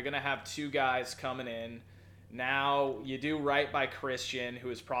now you're going to have two guys coming in. Now you do right by Christian, who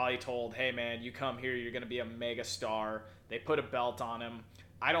is probably told, hey man, you come here, you're going to be a mega star. They put a belt on him.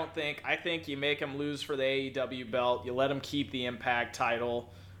 I think you make him lose for the AEW belt. You let him keep the Impact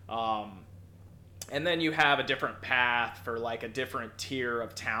title. And then you have a different path for like a different tier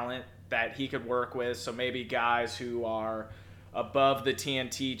of talent that he could work with. So maybe guys who are above the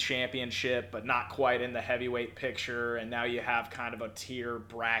TNT championship, but not quite in the heavyweight picture. And now you have kind of a tier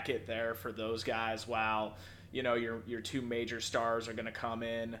bracket there for those guys. While, your two major stars are going to come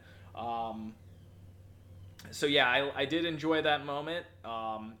in. So yeah, I did enjoy that moment.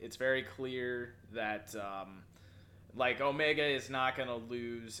 It's very clear that, Omega is not going to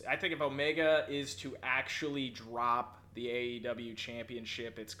lose. I think if Omega is to actually drop the AEW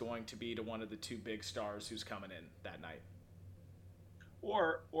championship, it's going to be to one of the two big stars who's coming in that night.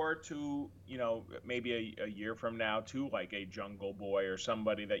 Or to, maybe a year from now to like a Jungle Boy or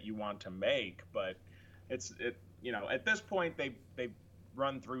somebody that you want to make. But at this point they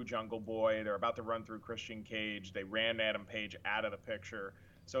run through Jungle Boy. They're about to run through Christian Cage. They ran Adam Page out of the picture.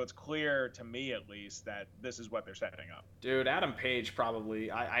 So it's clear to me, at least, that this is what they're setting up. Dude, Adam Page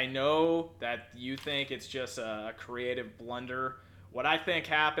probably. I know that you think it's just a creative blunder. What I think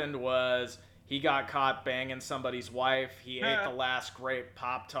happened was he got caught banging somebody's wife. He ate the last grape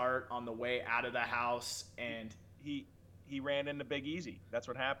Pop-Tart on the way out of the house, and he ran into Big Easy. That's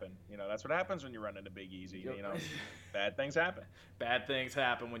what happened. That's what happens when you run into Big Easy. Bad things happen. Bad things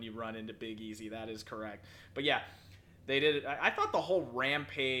happen when you run into Big Easy. That is correct. But yeah, they did it. I thought the whole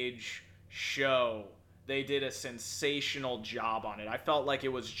Rampage show, they did a sensational job on it. I felt like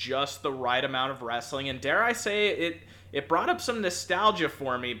it was just the right amount of wrestling, and dare I say it brought up some nostalgia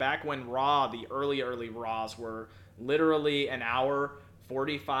for me back when Raw, the early Raws, were literally an hour,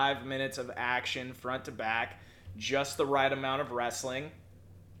 45 minutes of action front to back, just the right amount of wrestling.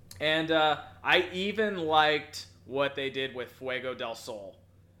 And I even liked what they did with Fuego del Sol.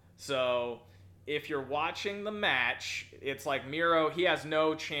 So if you're watching the match, it's like Miro, he has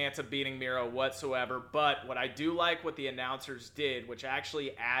no chance of beating Miro whatsoever. But what I do like what the announcers did, which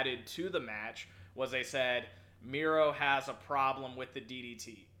actually added to the match, was they said Miro has a problem with the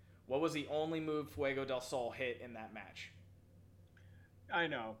DDT. What was the only move Fuego del Sol hit in that match? I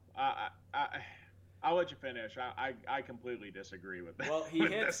know. I'll let you finish. I completely disagree with that. Well, he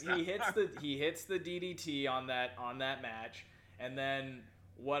hits the DDT on that match, and then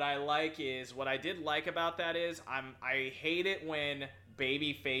what I did like about that is I hate it when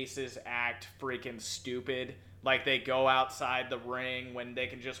baby faces act freaking stupid. Like they go outside the ring when they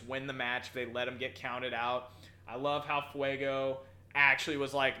can just win the match. They let them get counted out. I love how Fuego actually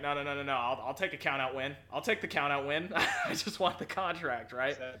was like, no, I'll take a count out win. I'll take the count out win. I just want the contract,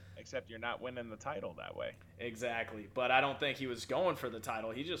 right? Except you're not winning the title that way. Exactly. But I don't think he was going for the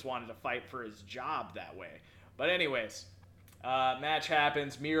title. He just wanted to fight for his job that way. But anyways, match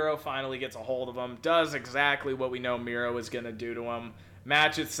happens. Miro finally gets a hold of him. Does exactly what we know Miro is going to do to him.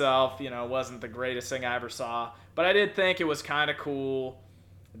 Match itself, wasn't the greatest thing I ever saw. But I did think it was kind of cool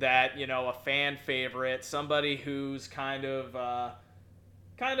that, a fan favorite, somebody who's kind of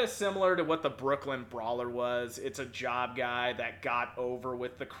similar to what the Brooklyn Brawler was. It's a job guy that got over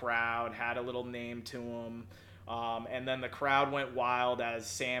with the crowd, had a little name to him. And then the crowd went wild as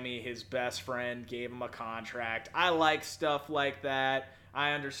Sammy, his best friend, gave him a contract. I like stuff like that.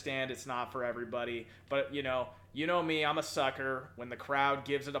 I understand it's not for everybody, but you know me, I'm a sucker. When the crowd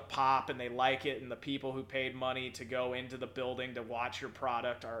gives it a pop and they like it, and the people who paid money to go into the building to watch your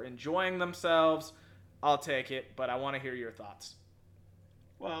product are enjoying themselves, I'll take it, but I want to hear your thoughts.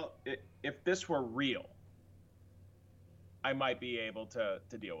 Well, if this were real, I might be able to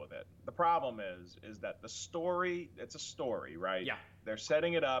deal with it. The problem is that the story, it's a story, right? Yeah. They're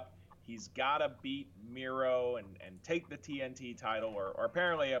setting it up. He's got to beat Miro and take the TNT title, or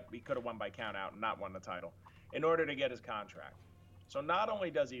apparently he could have won by count out and not won the title, in order to get his contract. So not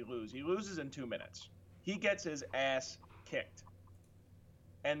only does he loses in 2 minutes. He gets his ass kicked.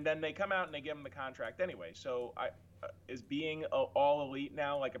 And then they come out and they give him the contract anyway. So is being all elite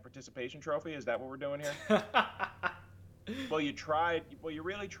now like a participation trophy? Is that what we're doing here? Well, you tried. Well, you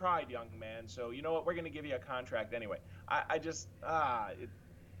really tried, young man. So you know what? We're going to give you a contract anyway.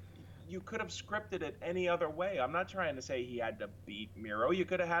 You could have scripted it any other way. I'm not trying to say he had to beat Miro. You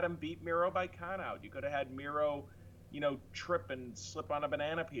could have had him beat Miro by count out. You could have had Miro, trip and slip on a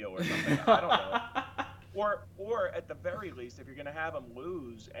banana peel or something. I don't know. Or at the very least, if you're going to have him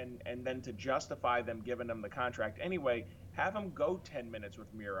lose and then to justify them giving him the contract anyway, have him go 10 minutes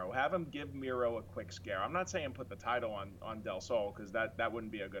with Miro. Have him give Miro a quick scare. I'm not saying put the title on Del Sol, because that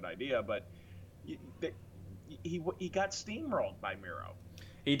wouldn't be a good idea, but he got steamrolled by Miro.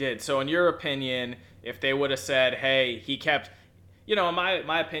 He did. So in your opinion, if they would have said, hey, he kept,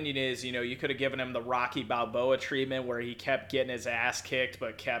 my opinion is, you could have given him the Rocky Balboa treatment where he kept getting his ass kicked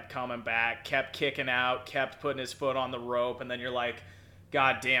but kept coming back, kept kicking out, kept putting his foot on the rope, and then you're like,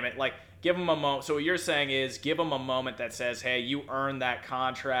 God damn it. Like, give him a moment. So what you're saying is give him a moment that says, hey, you earned that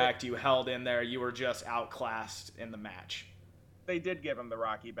contract, you held in there, you were just outclassed in the match. They did give him the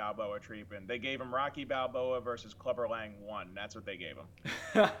Rocky Balboa treatment. They gave him Rocky Balboa versus Clubber Lang 1. That's what they gave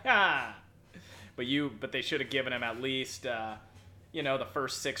him. But they should have given him at least, the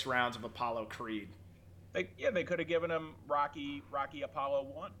first 6 rounds of Apollo Creed. They could have given him Rocky Apollo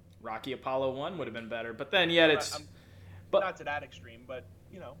 1. Rocky Apollo 1 would have been better. But then yet not to that extreme, but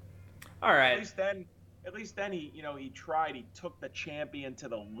All right. At least then he tried. He took the champion to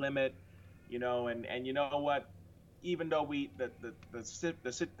the limit, and you know what? Even though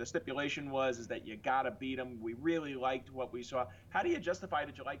the stipulation is that you gotta beat him, we really liked what we saw. How do you justify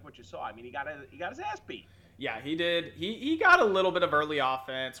that you liked what you saw? I mean, he got his ass beat. Yeah, he did. He got a little bit of early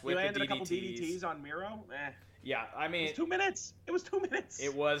offense with he landed the DDTs. A couple DDTs on Miro. Yeah, I mean, it was 2 minutes. It was 2 minutes.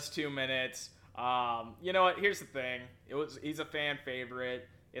 It was 2 minutes. You know what? Here's the thing. He's a fan favorite.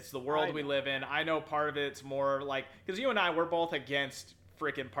 It's the world we live in. I know part of it's more like because you and I we're both against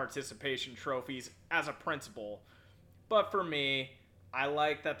freaking participation trophies as a principle, but for me, I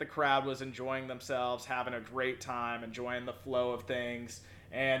like that the crowd was enjoying themselves, having a great time, enjoying the flow of things.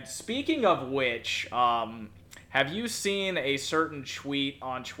 And speaking of which, have you seen a certain tweet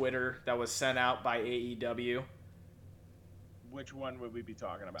on Twitter that was sent out by AEW? Which one would we be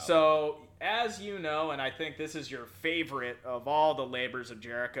talking about? So, as you know, and I think this is your favorite of all the labors of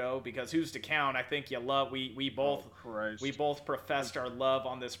Jericho, because who's to count? I think you love. We both professed our love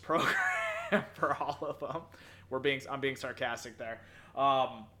on this program for all of them. I'm being sarcastic there.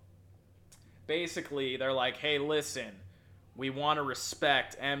 Basically, they're like, hey, listen, we want to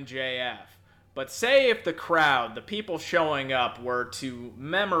respect MJF. But say if the crowd, the people showing up, were to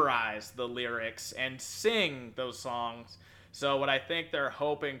memorize the lyrics and sing those songs. So what I think they're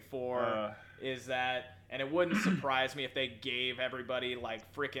hoping for is that, and it wouldn't surprise me if they gave everybody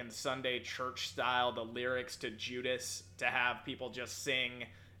like freaking Sunday church style the lyrics to Judas to have people just sing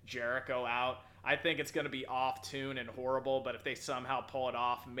Jericho out. I think it's going to be off tune and horrible, but if they somehow pull it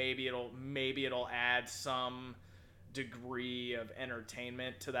off, maybe it'll add some degree of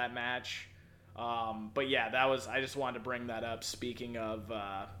entertainment to that match. But yeah, I just wanted to bring that up. Speaking of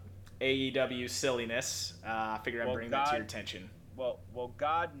AEW silliness, I figured I'd bring that to your attention. Well,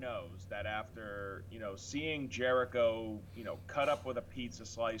 God knows that after seeing Jericho, cut up with a pizza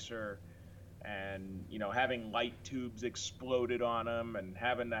slicer, and having light tubes exploded on him, and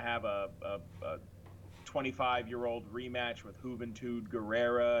having to have a 25-year-old rematch with Juventud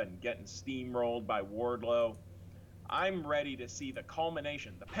Guerrera and getting steamrolled by Wardlow, I'm ready to see the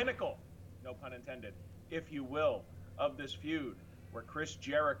culmination, the pinnacle, no pun intended, if you will, of this feud, where Chris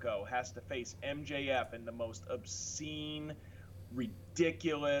Jericho has to face MJF in the most obscene,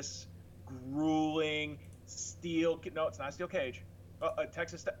 ridiculous, grueling no, it's not steel cage. No,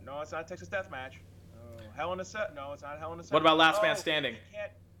 it's not Texas Death Match. Hell in a Cell. No, it's not Hell in a Cell. What about Last Man Standing?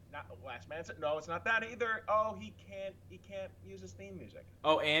 Not Last Man. No, it's not that either. Oh, he can't use his theme music.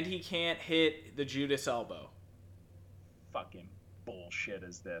 Oh, and he can't hit the Judas elbow. Fucking bullshit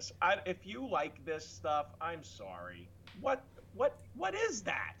is this? If you like this stuff, I'm sorry. What is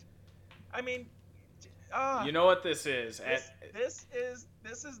that? I mean, you know what this is? This is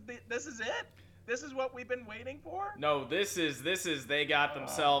it. This is what we've been waiting for? No, this is they got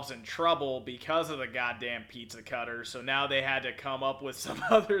themselves in trouble because of the goddamn pizza cutter. So now they had to come up with some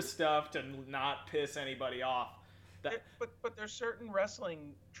other stuff to not piss anybody off. But there's certain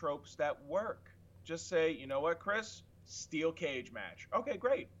wrestling tropes that work. Just say, you know what, Chris? Steel cage match. Okay,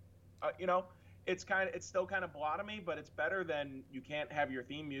 great. It's still kind of blah to me, but it's better than you can't have your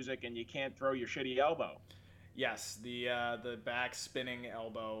theme music and you can't throw your shitty elbow. Yes, the back spinning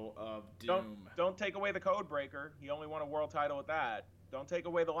elbow of doom. Don't take away the Code Breaker. He only won a world title with that. Don't take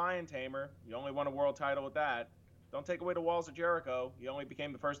away the Lion Tamer. You only won a world title with that. Don't take away the Walls of Jericho. He only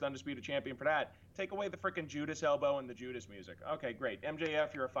became the first undisputed champion for that. Take away the freaking Judas elbow and the Judas music. Okay, great.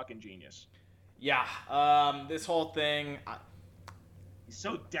 MJF, you're a fucking genius. Yeah, this whole thing... He's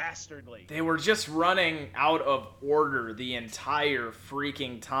so dastardly. They were just running out of order the entire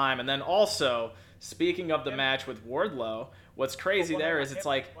freaking time. And then also, speaking of the match with Wardlow, what's crazy it's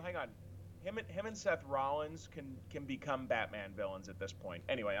like... Well, hang on. Him and Seth Rollins can become Batman villains at this point.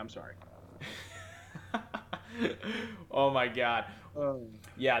 Anyway, I'm sorry. Oh my god.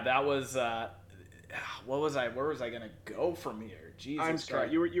 Yeah, that was... where was I gonna go from here? Jesus I'm sorry.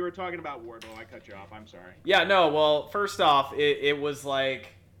 Christ. You were talking about Wardlow. I cut you off. I'm sorry. Yeah, no. Well, first off, it was like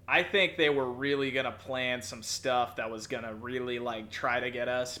I think they were really gonna plan some stuff that was gonna really like try to get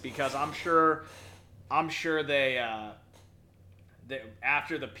us because I'm sure they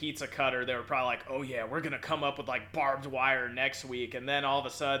after the pizza cutter they were probably like, oh yeah, we're gonna come up with like barbed wire next week, and then all of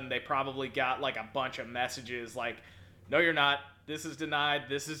a sudden they probably got like a bunch of messages like, no, you're not. This is denied.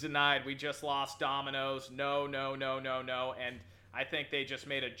 This is denied. We just lost Domino's. No. And I think they just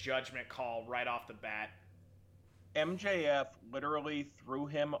made a judgment call right off the bat. MJF literally threw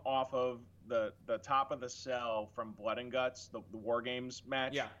him off of the top of the cell from Blood and Guts, the War Games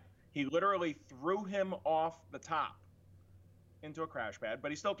match. Yeah. He literally threw him off the top into a crash pad,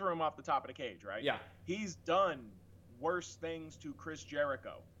 but he still threw him off the top of the cage, right? Yeah. He's done worse things to Chris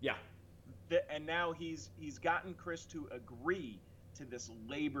Jericho. Yeah. And now he's gotten Chris to agree into this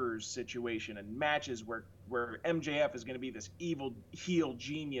labor situation and matches where MJF is going to be this evil heel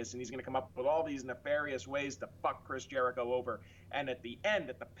genius and he's going to come up with all these nefarious ways to fuck Chris Jericho over. And at the end,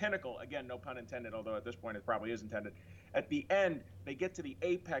 at the pinnacle, again, no pun intended, although at this point it probably is intended, at the end, they get to the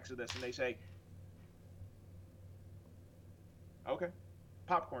apex of this and they say, okay,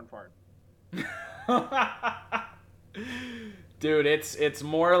 popcorn fart. Dude, it's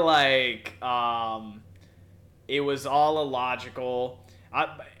more like it was all illogical.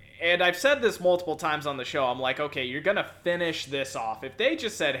 And I've said this multiple times on the show. I'm like, okay, you're gonna finish this off. If they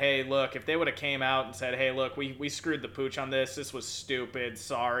just said, hey, look, if they would have came out and said, hey, look, we screwed the pooch on this. This was stupid.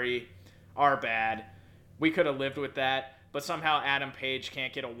 Sorry, our bad. We could have lived with that. But somehow Adam Page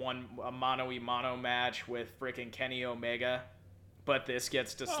can't get a mano-a-mano match with freaking Kenny Omega. But this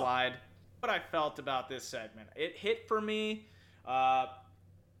gets to slide. What I felt about this segment, it hit for me.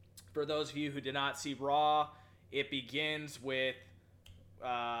 For those of you who did not see Raw, it begins with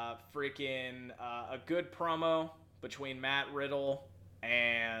a good promo between Matt Riddle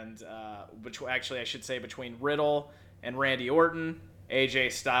and between Riddle and Randy Orton.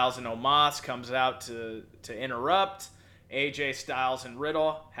 AJ Styles and Omos comes out to interrupt. AJ Styles and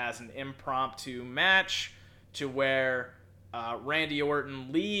Riddle has an impromptu match to where Randy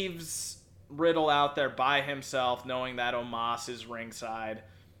Orton leaves Riddle out there by himself, knowing that Omos is ringside.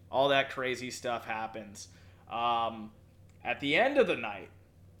 All that crazy stuff happens. At the end of the night,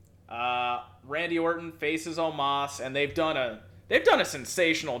 Randy Orton faces Omos, and they've done a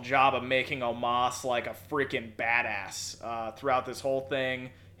sensational job of making Omos like a freaking badass throughout this whole thing.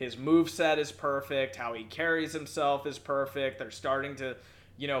 His moveset is perfect. How he carries himself is perfect. They're starting to,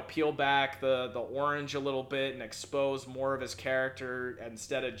 peel back the orange a little bit and expose more of his character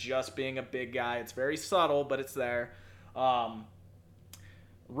instead of just being a big guy. It's very subtle, but it's there.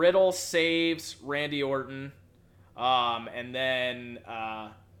 Riddle saves Randy Orton, and then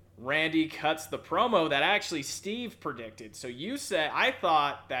Randy cuts the promo that actually Steve predicted. So you said, I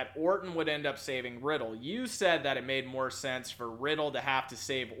thought that Orton would end up saving Riddle. You said that it made more sense for Riddle to have to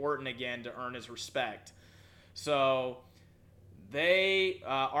save Orton again to earn his respect. So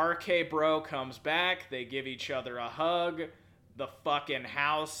RK Bro comes back. They give each other a hug. The fucking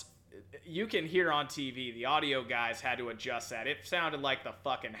house, you can hear on TV, the audio guys had to adjust that. It sounded like the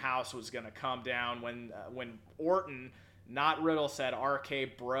fucking house was going to come down when Orton, not Riddle, said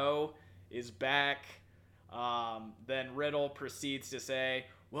RK Bro is back. Then Riddle proceeds to say,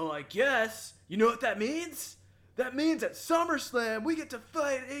 well, I guess, you know what that means? That means at SummerSlam, we get to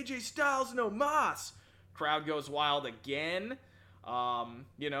fight AJ Styles and Omos. Crowd goes wild again.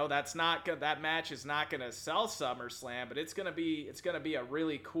 That match is not gonna sell SummerSlam, but it's gonna be a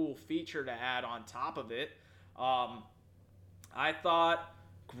really cool feature to add on top of it. I thought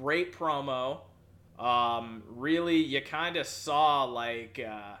great promo. Really, you kind of saw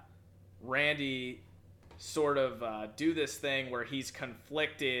Randy sort of do this thing where he's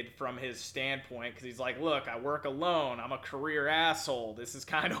conflicted from his standpoint because he's like, look, I work alone. I'm a career asshole. This is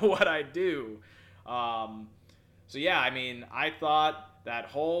kind of what I do. So yeah, I thought that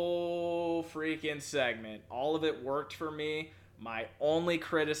whole freaking segment, all of it worked for me. My only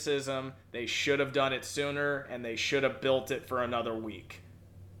criticism, they should have done it sooner and they should have built it for another week.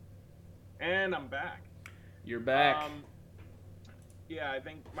 And I'm back. You're back. Yeah, I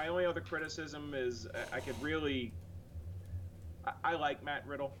think my only other criticism is I like Matt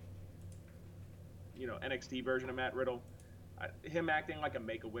Riddle. NXT version of Matt Riddle. Him acting like a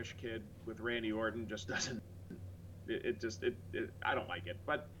Make-A-Wish kid with Randy Orton just doesn't. I don't like it.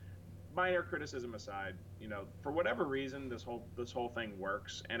 But minor criticism aside, for whatever reason, this whole thing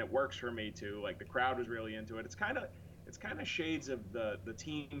works, and it works for me too. Like the crowd was really into it. It's kind of shades of the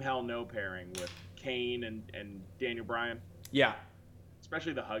Team Hell No pairing with Kane and Daniel Bryan. Yeah.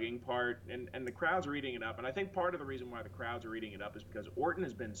 Especially the hugging part, and the crowds are eating it up. And I think part of the reason why the crowds are eating it up is because Orton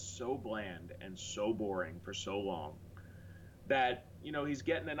has been so bland and so boring for so long that he's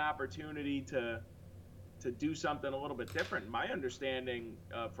getting an opportunity to do something a little bit different. My understanding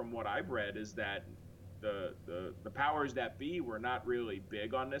from what I've read is that the powers that be were not really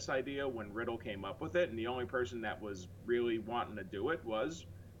big on this idea when Riddle came up with it, and the only person that was really wanting to do it was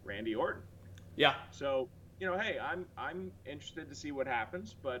Randy Orton. Yeah. So, hey, I'm interested to see what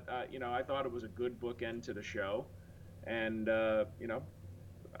happens, but I thought it was a good bookend to the show, and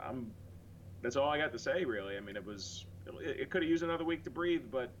that's all I got to say really. It could have used another week to breathe,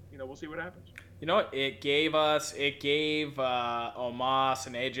 but we'll see what happens. It gave Omos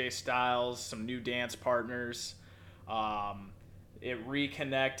and AJ Styles some new dance partners. It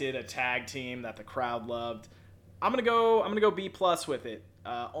reconnected a tag team that the crowd loved. I'm gonna go B+ with it.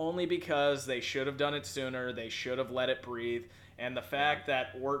 only because they should have done it sooner. They should have let it breathe. And the fact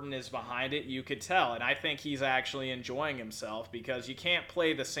that Orton is behind it, you could tell. And I think he's actually enjoying himself, because you can't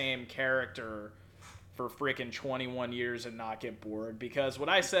play the same character for freaking 21 years and not get bored. Because what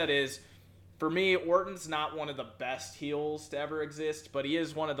I said is, for me, Orton's not one of the best heels to ever exist, but he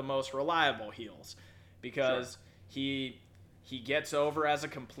is one of the most reliable heels, because he gets over as a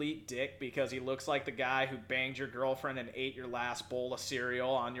complete dick because he looks like the guy who banged your girlfriend and ate your last bowl of cereal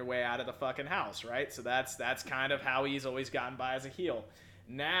on your way out of the fucking house, right? So that's kind of how he's always gotten by as a heel.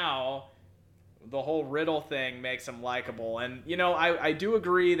 Now, the whole Riddle thing makes him likable. And, I do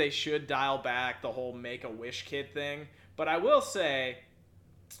agree they should dial back the whole Make-A-Wish kid thing. But I will say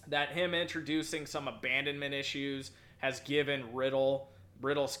that him introducing some abandonment issues has given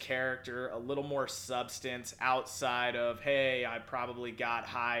Riddle's character a little more substance outside of, hey, I probably got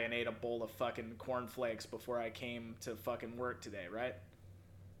high and ate a bowl of fucking cornflakes before I came to fucking work today, right?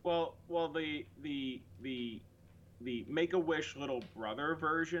 Well, the Make-A-Wish little brother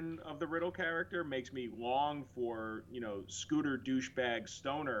version of the Riddle character makes me long for, Scooter douchebag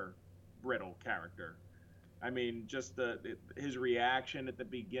stoner Riddle character. I mean, just his reaction at the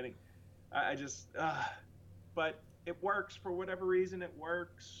beginning. But it works for whatever reason. It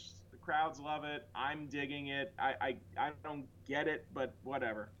works. The crowds love it. I'm digging it. I don't get it, but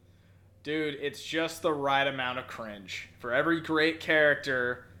whatever. Dude, it's just the right amount of cringe. For every great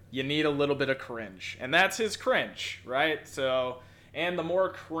character, you need a little bit of cringe. And that's his cringe, right? So, and the more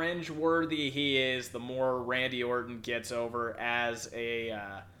cringe-worthy he is, the more Randy Orton gets over as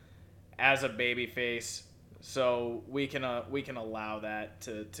a babyface. So we can allow that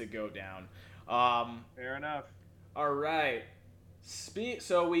to go down. Fair enough. All right.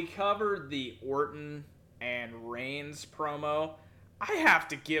 So we covered the Orton and Reigns promo. I have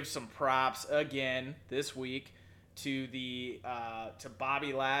to give some props again this week to to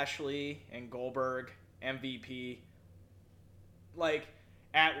Bobby Lashley and Goldberg MVP. Like,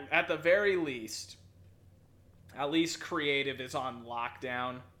 at the very least, at least creative is on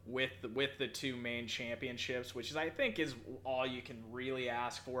lockdown with the two main championships, which is, I think, is all you can really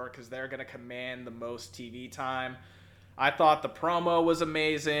ask for, because they're going to command the most TV time. I thought the promo was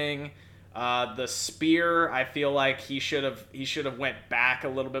amazing. The spear, I feel like he should have went back a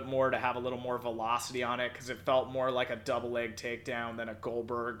little bit more to have a little more velocity on it, because it felt more like a double leg takedown than a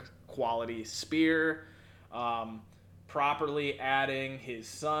Goldberg quality spear. Properly adding his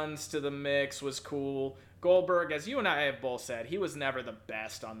sons to the mix was cool. Goldberg, as you and I have both said, he was never the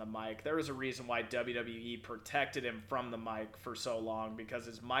best on the mic. There was a reason why WWE protected him from the mic for so long, because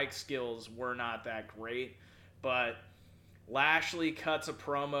his mic skills were not that great. But Lashley cuts a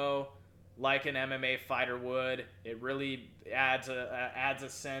promo like an MMA fighter would. It really adds a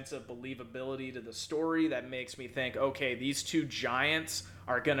sense of believability to the story that makes me think, okay, these two giants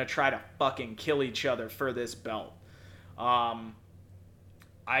are going to try to fucking kill each other for this belt.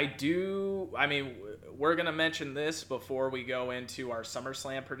 We're going to mention this before we go into our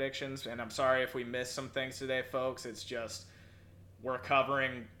SummerSlam predictions, and I'm sorry if we missed some things today, folks. It's just we're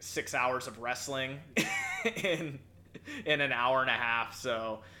covering 6 hours of wrestling in an hour and a half.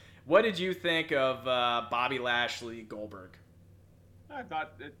 So what did you think of Bobby Lashley Goldberg? I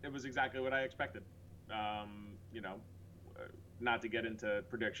thought it was exactly what I expected. Not to get into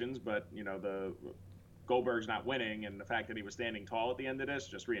predictions, but, the Goldberg's not winning, and the fact that he was standing tall at the end of this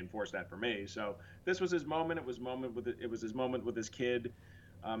just reinforced that for me. So this was his moment. It was his moment with his kid.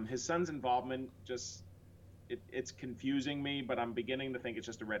 His son's involvement it's confusing me, but I'm beginning to think it's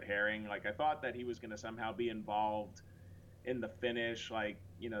just a red herring. Like, I thought that he was going to somehow be involved in the finish. Like,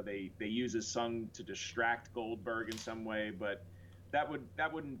 they use his son to distract Goldberg in some way, but that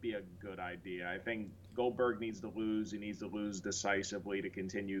wouldn't be a good idea. I think Goldberg needs to lose. He needs to lose decisively to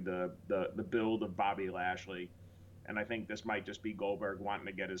continue the build of Bobby Lashley. And I think this might just be Goldberg wanting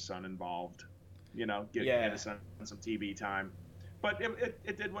to get his son involved, get his son some TV time. But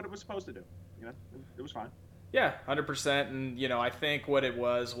it did what it was supposed to do. It was fine. Yeah, 100%. And, I think what it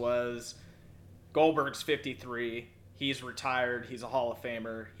was Goldberg's 53. He's retired. He's a Hall of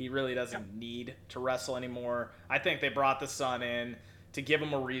Famer. He really doesn't need to wrestle anymore. I think they brought the son in to give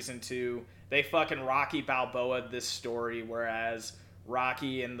him a reason to. They fucking Rocky Balboa this story, whereas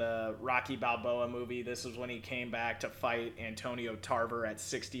Rocky in the Rocky Balboa movie, this was when he came back to fight Antonio Tarver at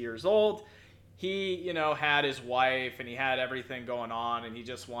 60 years old. He, had his wife and he had everything going on, and he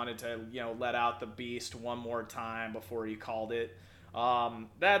just wanted to, let out the beast one more time before he called it.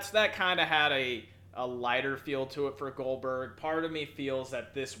 That kind of had a lighter feel to it for Goldberg. Part of me feels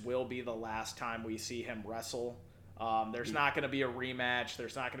that this will be the last time we see him wrestle. There's not going to be a rematch.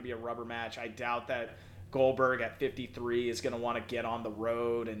 There's not going to be a rubber match. I doubt that Goldberg at 53 is going to want to get on the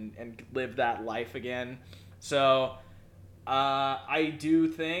road and live that life again. So I do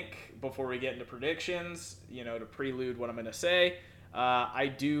think, before we get into predictions, to prelude what I'm going to say,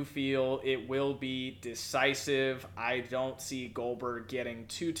 I do feel it will be decisive. I don't see Goldberg getting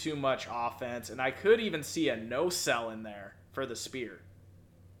too much offense, and I could even see a no-sell in there for the spear.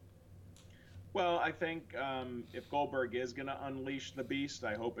 Well, I think if Goldberg is going to unleash the beast,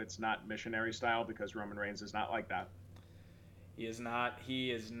 I hope it's not missionary style, because Roman Reigns is not like that. He is not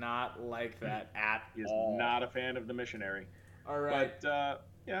like that at all. He is not a fan of the missionary. All right. But,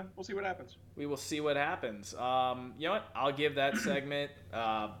 yeah, we'll see what happens. We will see what happens. You know what? I'll give that segment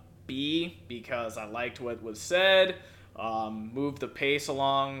B, because I liked what was said. Move the pace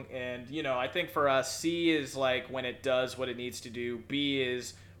along. And, I think for us, C is like when it does what it needs to do. B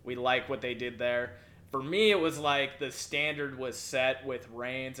is we like what they did there. For me, it was like the standard was set with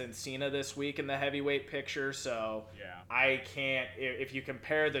Reigns and Cena this week in the heavyweight picture. So yeah. I can't, if you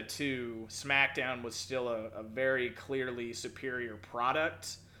compare the two, SmackDown was still a very clearly superior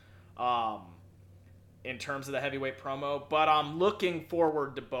product in terms of the heavyweight promo. But I'm looking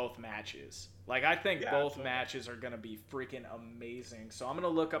forward to both matches. Like, I think both matches are going to be freaking amazing. So I'm going to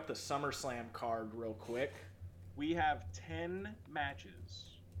look up the SummerSlam card real quick. We have 10 matches.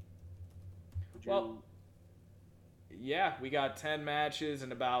 Well, yeah, we got 10 matches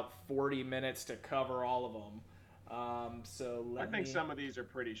and about 40 minutes to cover all of them. I think some of these are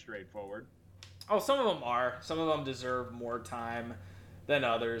pretty straightforward. Oh, some of them are. Some of them deserve more time than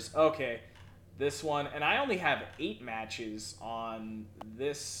others. Okay, this one, and I only have 8 matches on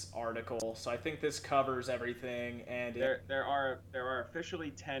this article, so I think this covers everything. And there are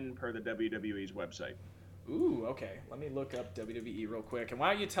officially 10 per the WWE's website. Ooh, okay. Let me look up WWE real quick. And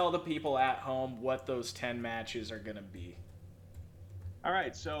why don't you tell the people at home what those 10 matches are going to be? All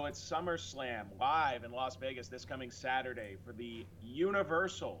right, so it's SummerSlam live in Las Vegas this coming Saturday for the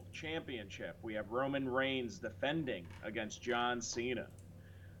Universal Championship. We have Roman Reigns defending against John Cena.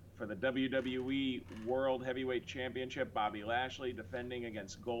 For the WWE World Heavyweight Championship, Bobby Lashley defending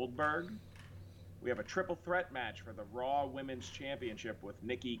against Goldberg. We have a triple threat match for the Raw Women's Championship with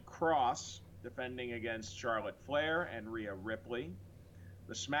Nikki Cross defending against Charlotte Flair and Rhea Ripley.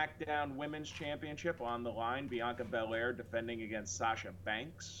 The SmackDown Women's Championship on the line, Bianca Belair defending against Sasha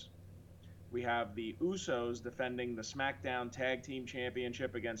Banks. We have the Usos defending the SmackDown Tag Team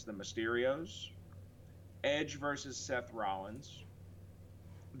Championship against the Mysterios. Edge versus Seth Rollins.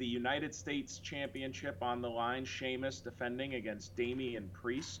 The United States Championship on the line, Sheamus defending against Damian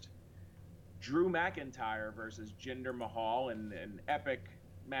Priest. Drew McIntyre versus Jinder Mahal in an epic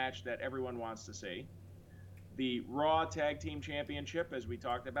match that everyone wants to see. The Raw Tag Team Championship, as we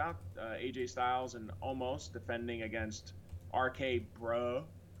talked about, AJ Styles and Omos defending against RK Bro.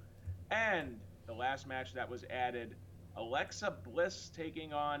 And the last match that was added, Alexa Bliss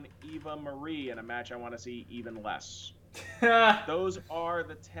taking on Eva Marie in a match I want to see even less. Those are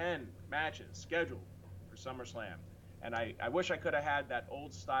the 10 matches scheduled for SummerSlam. And I wish I could have had that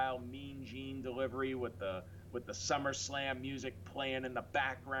old style Mean Gene delivery with the SummerSlam music playing in the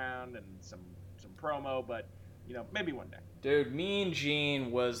background and some promo, but maybe one day. Dude, Mean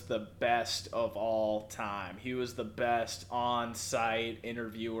Gene was the best of all time. He was the best on-site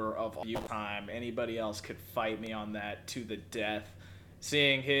interviewer of all time. Anybody else could fight me on that to the death.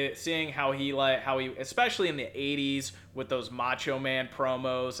 Seeing how he especially in the 80s with those Macho Man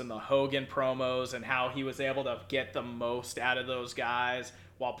promos and the Hogan promos, and how he was able to get the most out of those guys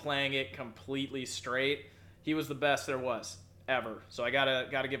while playing it completely straight. He was the best there was ever. So I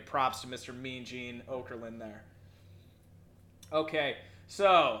gotta give props to Mr. Mean Gene Okerlund there. Okay,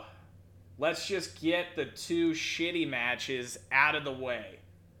 so let's just get the 2 shitty matches out of the way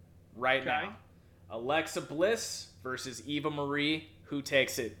right now. Alexa Bliss versus Eva Marie. Who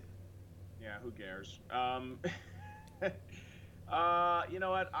takes it? Yeah, who cares? You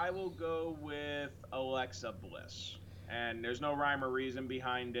know what? I will go with Alexa Bliss. And there's no rhyme or reason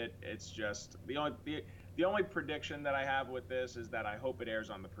behind it. It's just the only prediction that I have with this is that I hope it airs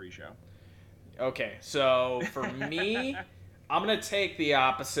on the pre-show. Okay, so for me, I'm going to take the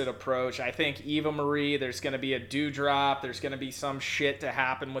opposite approach. I think Eva Marie, there's going to be a dewdrop. There's going to be some shit to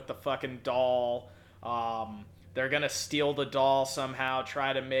happen with the fucking doll. They're going to steal the doll somehow,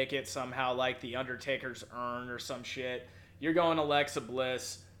 try to make it somehow like the Undertaker's urn or some shit. You're going Alexa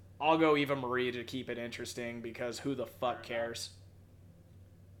Bliss. I'll go Eva Marie to keep it interesting, because who the fuck cares?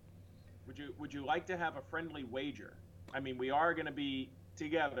 Would you like to have a friendly wager? I mean, we are going to be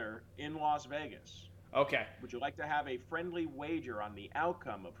together in Las Vegas. Okay. Would you like to have a friendly wager on the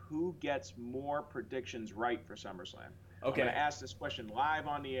outcome of who gets more predictions right for SummerSlam? Okay. I'm going to ask this question live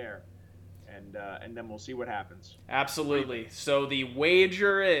on the air. and then we'll see what happens. Absolutely. So the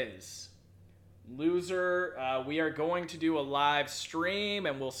wager is loser. We are going to do a live stream,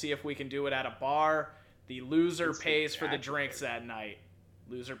 and we'll see if we can do it at a bar. The loser pays for the drinks that night.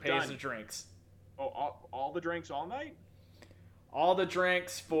 Loser pays the drinks. Oh, all the drinks all night? All the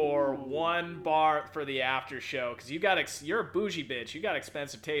drinks for one bar for the after show, because you're a bougie bitch. You got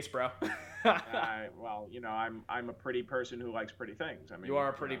expensive taste, bro. Well, I'm a pretty person who likes pretty things. I mean, you are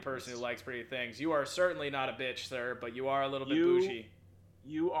a pretty person who likes pretty things. You are certainly not a bitch, sir, but you are a little bit bougie.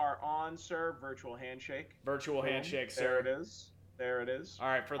 You are on, sir. Virtual handshake. Virtual handshake, sir. There it is. There it is. All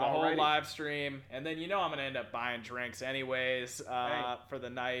right, for the whole live stream, and then I'm gonna end up buying drinks anyways for the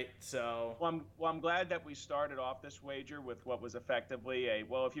night. So well, I'm glad that we started off this wager with what was effectively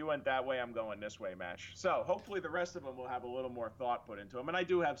if you went that way, I'm going this way match. So hopefully the rest of them will have a little more thought put into them, and I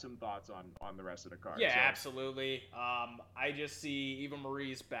do have some thoughts on the rest of the cards. Yeah, so. Absolutely. I just see Eva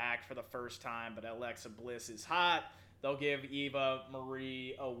Marie's back for the first time, but Alexa Bliss is hot. They'll give Eva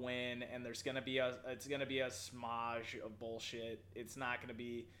Marie a win, and it's gonna be a smodge of bullshit. It's gonna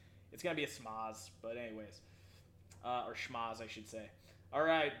be a schmoz, but anyways, or schmoz, I should say. All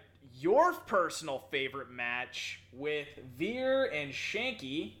right, your personal favorite match with Veer and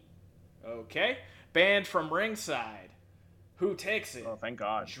Shanky, okay, banned from ringside. Who takes it? Oh, thank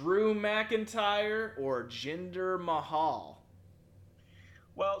God. Drew McIntyre or Jinder Mahal?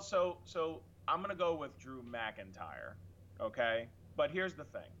 Well, so I'm going to go with Drew McIntyre, okay? But here's the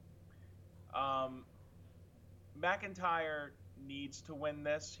thing. McIntyre needs to win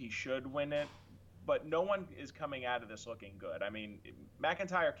this. He should win it. But no one is coming out of this looking good. I mean,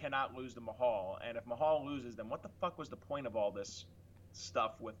 McIntyre cannot lose to Mahal. And if Mahal loses, then what the fuck was the point of all this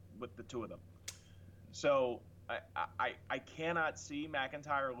stuff with the two of them? So I cannot see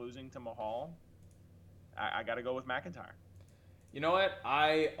McIntyre losing to Mahal. I got to go with McIntyre. You know what?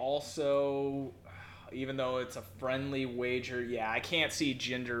 I also, even though it's a friendly wager, I can't see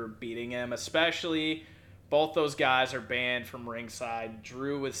Jinder beating him, especially both those guys are banned from ringside.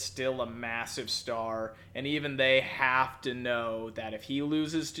 Drew is still a massive star, and even they have to know that if he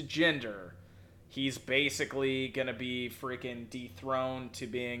loses to Jinder, he's basically going to be freaking dethroned to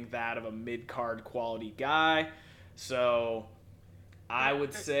being that of a mid-card quality guy. So I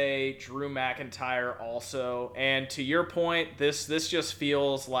would say Drew McIntyre also. And to your point, this just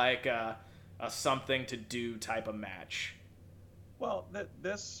feels like a something to do type of match. Well,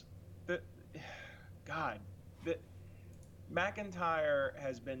 McIntyre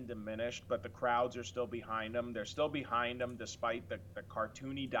has been diminished, but the crowds are still behind him. They're still behind him despite the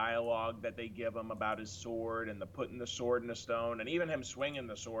cartoony dialogue that they give him about his sword and the putting the sword in the stone, and even him swinging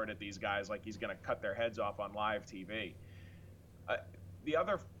the sword at these guys like he's going to cut their heads off on live TV. The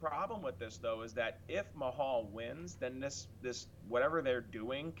other problem with this, though, is that if Mahal wins, then this whatever they're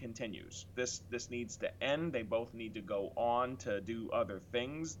doing continues. This needs to end. They both need to go on to do other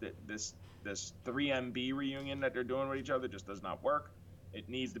things. This 3MB reunion that they're doing with each other just does not work. It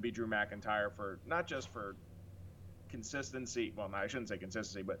needs to be Drew McIntyre for not just for consistency. Well, no, I shouldn't say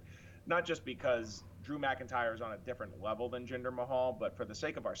consistency, but not just because Drew McIntyre is on a different level than Jinder Mahal, but for the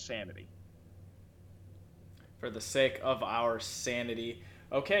sake of our sanity. For the sake of our sanity.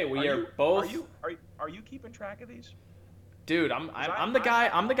 Okay, we are both. Are you keeping track of these? Dude, I'm the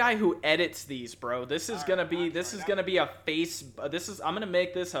guy who edits these, bro. This is gonna be a I'm gonna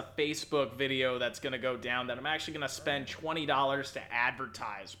make this a Facebook video that's gonna go down that I'm actually gonna spend $20 to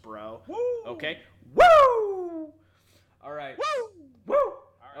advertise, bro. Woo! Okay. Woo! All right. Woo! All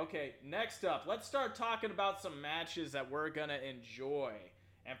right. Okay, next up, let's start talking about some matches that we're gonna enjoy.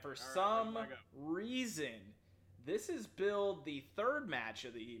 And for some reason, this is billed the third match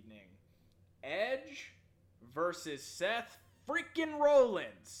of the evening. Edge versus Seth freaking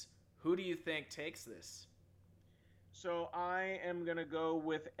Rollins. Who do you think takes this? So I am going to go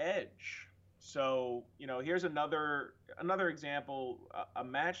with Edge. So, here's another example, a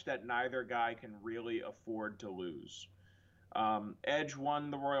match that neither guy can really afford to lose. Edge won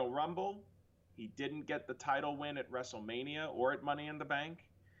the Royal Rumble. He didn't get the title win at WrestleMania or at Money in the Bank.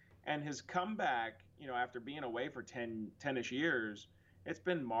 And his comeback, after being away for 10-ish years, it's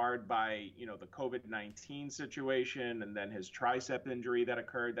been marred by, the COVID-19 situation and then his tricep injury that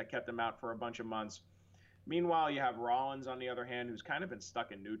occurred that kept him out for a bunch of months. Meanwhile, you have Rollins, on the other hand, who's kind of been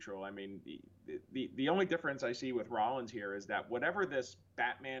stuck in neutral. I mean, the only difference I see with Rollins here is that whatever this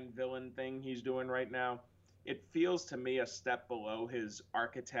Batman villain thing he's doing right now, it feels to me a step below his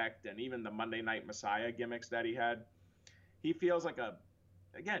Architect and even the Monday Night Messiah gimmicks that he had. He feels like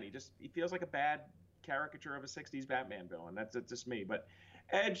he feels like a bad caricature of a 60s Batman villain. That's just me. But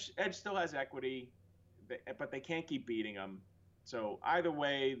Edge still has equity, but they can't keep beating him. So either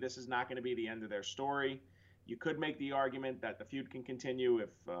way, this is not going to be the end of their story. You could make the argument that the feud can continue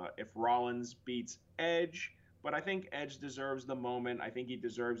if Rollins beats Edge, but I think Edge deserves the moment. I think he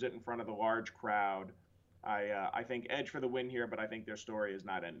deserves it in front of the large crowd. I think Edge for the win here, but I think their story is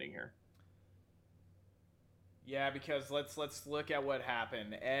not ending here. Yeah, because let's look at what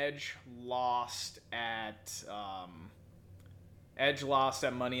happened. Edge lost at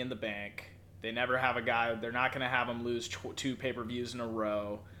Money in the Bank. They never have a guy. They're not going to have him lose two pay-per-views in a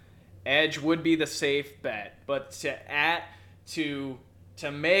row. Edge would be the safe bet, but to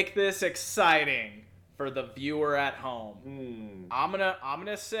make this exciting for the viewer at home, I'm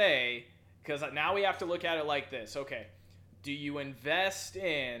gonna say, because now we have to look at it like this. Okay, do you invest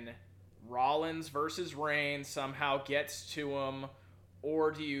in Rollins versus Reigns somehow gets to him,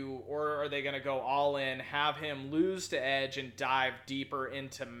 or are they gonna go all in, have him lose to Edge and dive deeper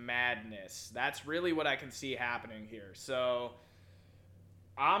into madness? That's really what I can see happening here. So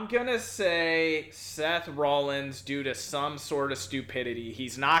I'm gonna say Seth Rollins due to some sort of stupidity.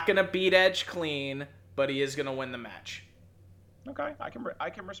 He's not gonna beat Edge clean, but he is gonna win the match. Okay, I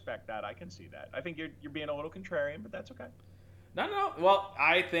can respect that. I can see that. I think you're being a little contrarian, but that's okay. No. Well,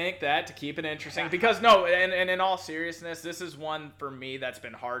 I think that to keep it interesting, because no, and in all seriousness, this is one for me that's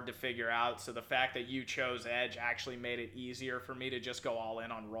been hard to figure out. So the fact that you chose Edge actually made it easier for me to just go all in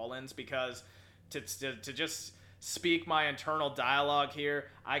on Rollins, because to just speak my internal dialogue here,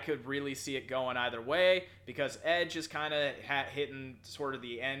 I could really see it going either way, because Edge is kind of hitting sort of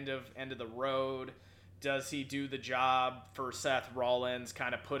the end of the road. Does he do the job for Seth Rollins,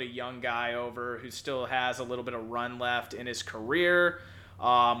 kind of put a young guy over who still has a little bit of run left in his career,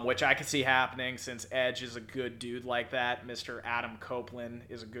 which I can see happening since Edge is a good dude like that. Mr. Adam Copeland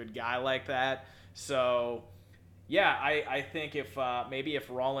is a good guy like that. So, yeah, I think if maybe if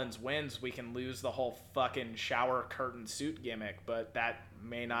Rollins wins, we can lose the whole fucking shower curtain suit gimmick, but that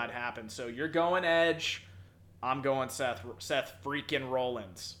may not happen. So you're going Edge. I'm going Seth freaking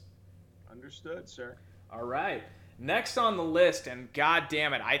Rollins. Understood, sir. All right. Next on the list, and god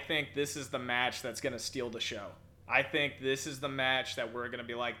damn it, I think this is the match that's going to steal the show. I think this is the match that we're going to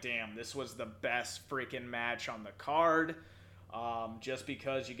be like, damn, this was the best freaking match on the card. Just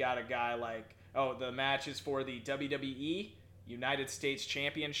because you got a guy like, the match is for the WWE United States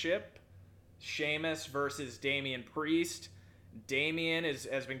Championship. Sheamus versus Damian Priest. Damian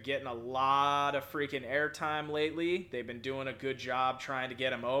has been getting a lot of freaking airtime lately. They've been doing a good job trying to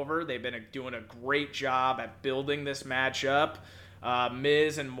get him over. They've been doing a great job at building this match up.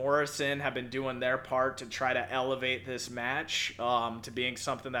 Miz and Morrison have been doing their part to try to elevate this match to being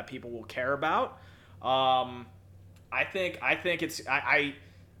something that people will care about. I think it's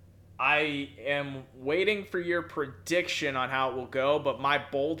I am waiting for your prediction on how it will go, but my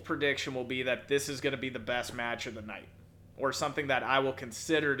bold prediction will be that this is going to be the best match of the night, or something that I will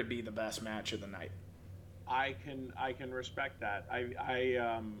consider to be the best match of the night. I can respect that.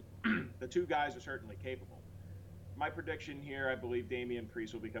 The two guys are certainly capable. My prediction here, I believe Damian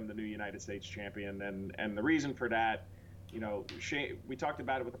Priest will become the new United States champion, and the reason for that, we talked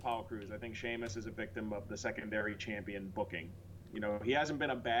about it with Apollo Crews. I think Sheamus is a victim of the secondary champion booking. He hasn't been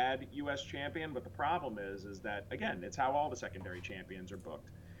a bad U.S. champion, but the problem is that, again, it's how all the secondary champions are booked.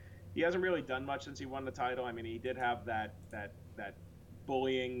 He hasn't really done much since he won the title. I mean, he did have that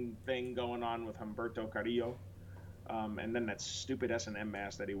bullying thing going on with Humberto Carrillo, and then that stupid S&M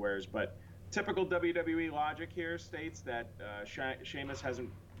mask that he wears. But typical WWE logic here states that Sheamus hasn't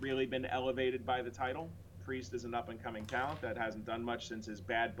really been elevated by the title. Priest is an up-and-coming talent that hasn't done much since his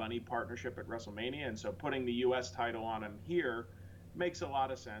Bad Bunny partnership at WrestleMania, and so putting the U.S. title on him here makes a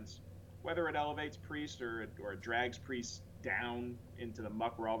lot of sense. Whether it elevates Priest or it drags Priest down into the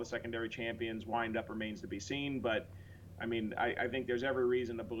muck where all the secondary champions wind up remains to be seen, but I mean, I think there's every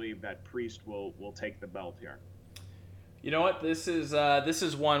reason to believe that Priest will take the belt here. You know what? This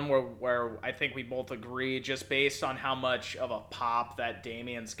is one where I think we both agree, just based on how much of a pop that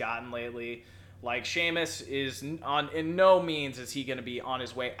Damian's gotten lately. Like, Sheamus is in no means is he going to be on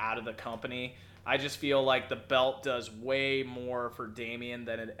his way out of the company. I just feel like the belt does way more for Damian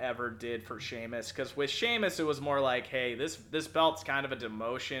than it ever did for Sheamus. Because with Sheamus, it was more like, hey, this belt's kind of a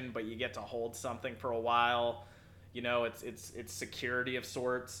demotion, but you get to hold something for a while. It's security of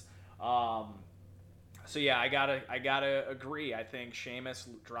sorts. So yeah, I gotta agree. I think Sheamus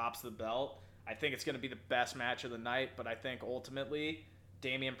drops the belt. I think it's gonna be the best match of the night, but I think ultimately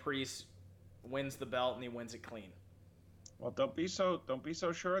Damian Priest wins the belt and he wins it clean. Well, don't be so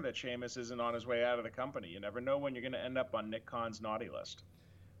sure that Sheamus isn't on his way out of the company. You never know when you're going to end up on Nick Khan's naughty list.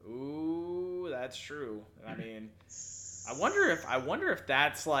 Ooh, that's true. I mean, I wonder if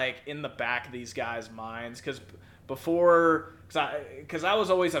that's like in the back of these guys' minds, because before, because I was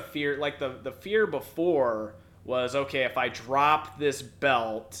always a fear, like the fear before was, okay, if I drop this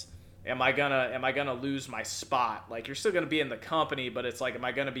belt, am I gonna lose my spot? Like, you're still gonna be in the company, but it's like, am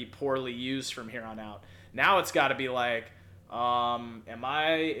I gonna be poorly used from here on out? Now it's got to be like,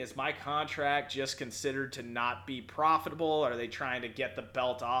 is my contract just considered to not be profitable? Are they trying to get the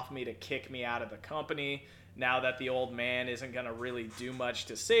belt off me to kick me out of the company now that the old man isn't going to really do much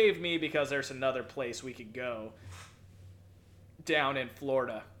to save me because there's another place we could go down in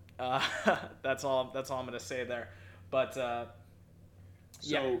Florida? That's all I'm going to say there. But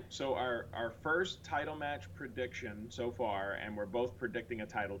So our first title match prediction so far, and we're both predicting a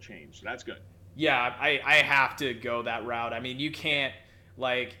title change. So that's good. Yeah, I have to go that route. I mean, you can't,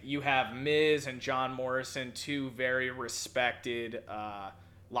 like, you have Miz and John Morrison, two very respected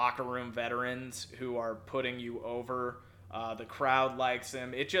locker room veterans who are putting you over. The crowd likes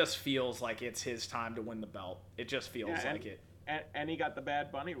him. It just feels like it's his time to win the belt. It just feels like it. And he got the Bad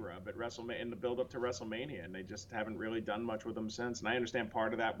Bunny rub at WrestleMania in the build-up to WrestleMania, and they just haven't really done much with him since. And I understand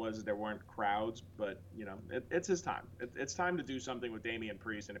part of that was there weren't crowds, but it's his time. It's time to do something with Damian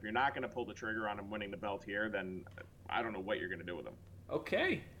Priest. And if you're not going to pull the trigger on him winning the belt here, then I don't know what you're going to do with him.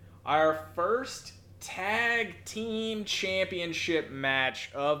 Okay, our first tag team championship match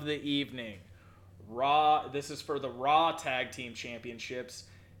of the evening. Raw. This is for the Raw Tag Team Championships.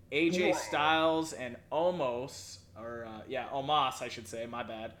 AJ Styles and Omos, I should say, my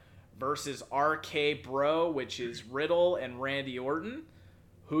bad, versus RK Bro, which is Riddle and Randy Orton.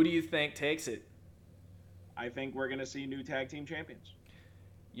 Who do you think takes it? I think we're going to see new tag team champions.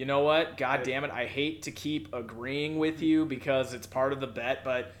 You know what? God damn it. I hate to keep agreeing with you because it's part of the bet,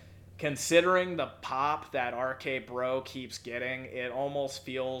 but considering the pop that RK Bro keeps getting, it almost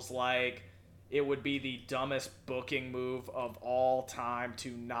feels like it would be the dumbest booking move of all time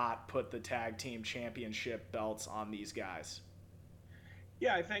to not put the tag team championship belts on these guys.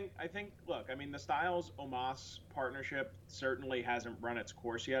 Yeah, I think. Look, I mean, the Styles Omos partnership certainly hasn't run its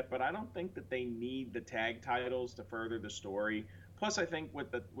course yet, but I don't think that they need the tag titles to further the story. Plus, I think with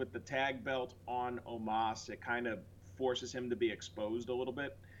the tag belt on Omos, it kind of forces him to be exposed a little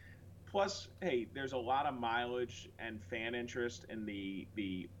bit. Plus, hey, there's a lot of mileage and fan interest in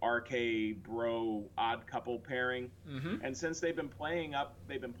the RK Bro odd couple pairing, and since they've been playing up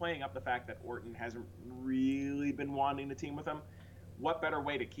the fact that Orton hasn't really been wanting to team with them. What better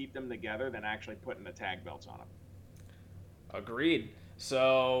way to keep them together than actually putting the tag belts on them? Agreed.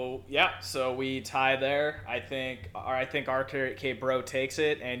 So we tie there. I think RK Bro takes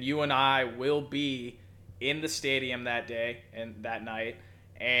it, and you and I will be in the stadium that day and that night.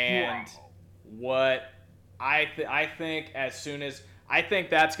 And what I think that's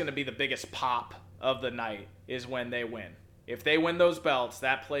going to be the biggest pop of the night is when they win. If they win those belts,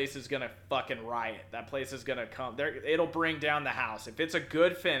 that place is going to fucking riot. That place is going to come there. It'll bring down the house. If it's a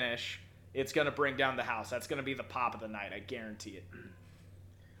good finish, it's going to bring down the house. That's going to be the pop of the night. I guarantee it.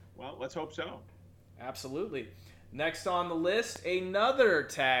 Well, let's hope so. Absolutely. Next on the list, another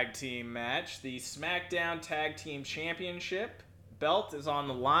tag team match. The SmackDown Tag Team Championship belt is on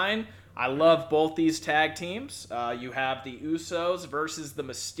the line. I love both these tag teams. You have the Usos versus the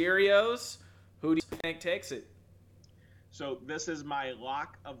Mysterios. Who do you think takes it? So this is my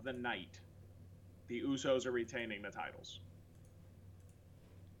lock of the night. The Usos are retaining the titles.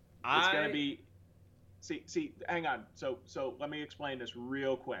 It's going to be... See, hang on. So let me explain this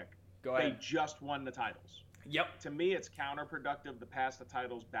real quick. Go ahead. They just won the titles. Yep. To me, it's counterproductive to pass the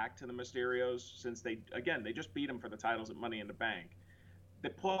titles back to the Mysterios since they just beat them for the titles at Money in the Bank.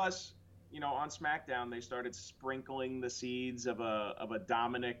 Plus, on SmackDown, they started sprinkling the seeds of a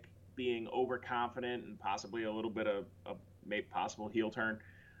Dominic being overconfident and possibly a little bit of maybe possible heel turn.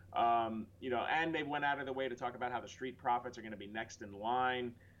 And they went out of their way to talk about how the Street Profits are going to be next in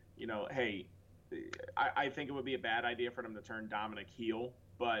line. Hey, I think it would be a bad idea for them to turn Dominic heel,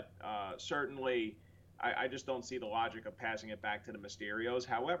 but certainly I just don't see the logic of passing it back to the Mysterios.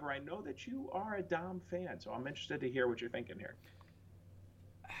 However, I know that you are a Dom fan, so I'm interested to hear what you're thinking here.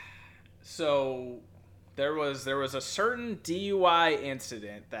 So there was a certain DUI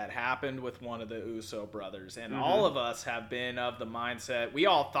incident that happened with one of the Uso brothers, and all of us have been of the mindset, we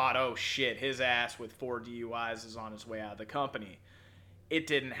all thought, oh shit, his ass with 4 DUIs is on his way out of the company. It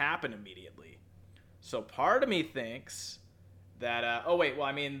didn't happen immediately. So part of me thinks that,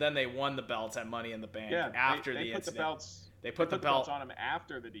 then they won the belts at Money in the Bank after the incident. They put the belts on him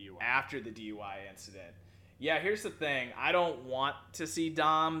after the DUI. After the DUI incident. Yeah, here's the thing. I don't want to see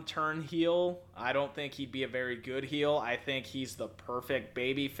Dom turn heel. I don't think he'd be a very good heel. I think he's the perfect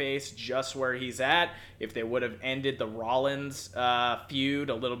babyface just where he's at. If they would have ended the Rollins feud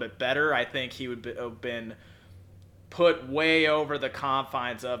a little bit better, I think he would have been put way over the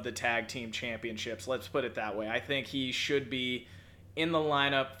confines of the tag team championships. Let's put it that way. I think he should be in the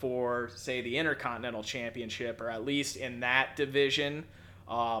lineup for, say, the Intercontinental Championship, or at least in that division.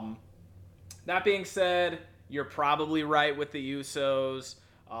 That being said, you're probably right with the Usos.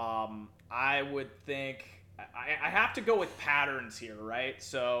 I would think I have to go with patterns here, right?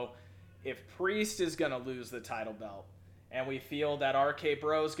 So if Priest is going to lose the title belt, and we feel that RK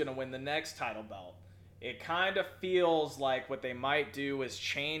Bro is going to win the next title belt, it kind of feels like what they might do is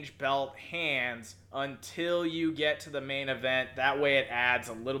change belt hands until you get to the main event. That way it adds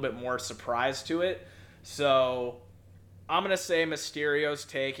a little bit more surprise to it. So I'm going to say Mysterio's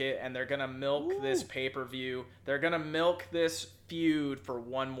take it, and they're going to milk this pay-per-view. They're going to milk this feud for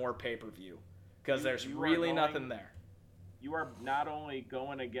one more pay-per-view because there's really nothing there. You are not only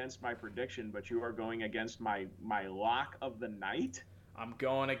going against my prediction, but you are going against my lock of the night. I'm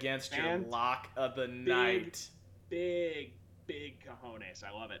going against your lock of the night. Big cojones.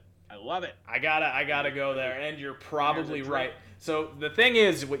 I love it. I gotta go there, and you're probably right. So the thing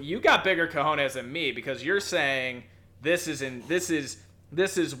is, what you got bigger cojones than me, because you're saying this is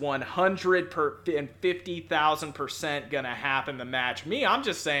 150,000% gonna happen. The match. Me, I'm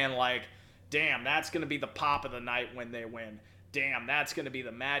just saying like, damn, that's gonna be the pop of the night when they win. Damn, that's gonna be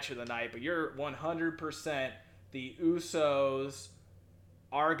the match of the night. But you're 100% the Usos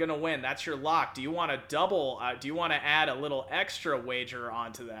are going to win. That's your lock. Do you want to double? Do you want to add a little extra wager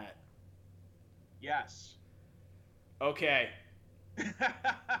onto that? Yes. Okay.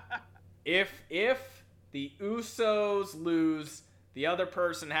 If the Usos lose, the other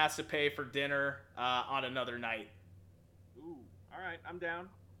person has to pay for dinner on another night. Ooh. All right. I'm down.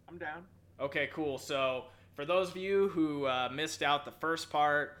 Okay, cool. So for those of you who missed out the first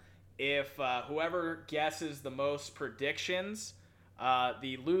part, if whoever guesses the most predictions,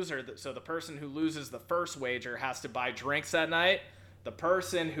 the loser, so the person who loses the first wager has to buy drinks that night. The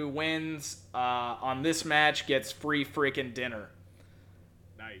person who wins on this match gets free freaking dinner.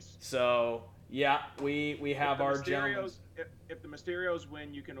 Nice. So, yeah, we have our gentlemen. If the Mysterios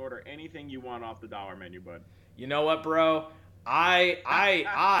win, you can order anything you want off the dollar menu, bud. You know what, bro? I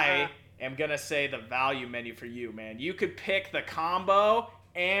am going to say the value menu for you, man. You could pick the combo,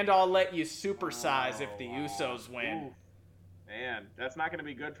 and I'll let you supersize if the Usos win. Ooh. Man, that's not going to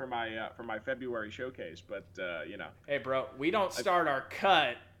be good for my February showcase, but you know. Hey, bro, we don't start our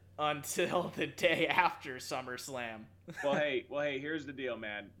cut until the day after SummerSlam. Well, hey, here's the deal,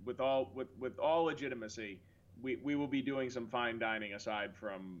 man. With all legitimacy, we will be doing some fine dining aside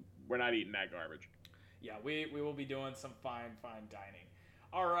from we're not eating that garbage. Yeah, we will be doing some fine dining.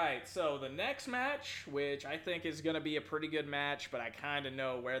 All right, so the next match, which I think is going to be a pretty good match, but I kind of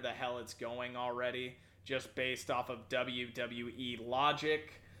know where the hell it's going already, just based off of WWE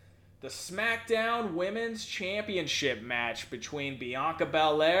logic. The SmackDown Women's Championship match between Bianca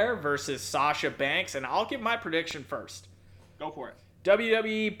Belair versus Sasha Banks, and I'll give my prediction first. Go for it.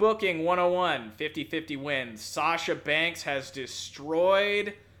 WWE Booking 101, 50-50 wins. Sasha Banks has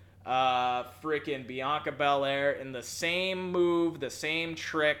destroyed freaking Bianca Belair in the same move, the same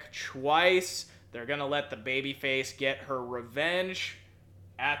trick twice. They're going to let the babyface get her revenge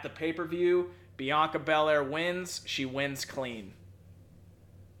at the pay-per-view. Bianca Belair wins. She wins clean.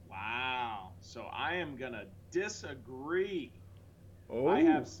 Wow. So I am going to disagree. Oh. I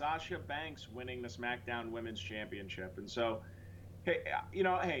have Sasha Banks winning the SmackDown Women's Championship. And so, hey,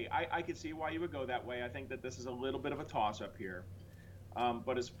 I could see why you would go that way. I think that this is a little bit of a toss-up here.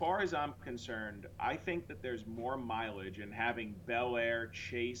 But as far as I'm concerned, I think that there's more mileage in having Belair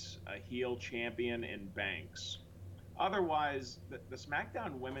chase a heel champion in Banks. Otherwise, the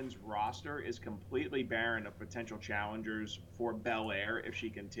SmackDown women's roster is completely barren of potential challengers for Belair if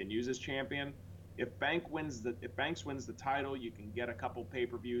she continues as champion. If Banks wins the title, you can get a couple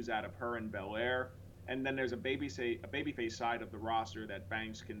pay-per-views out of her and Belair, and then there's a babyface side of the roster that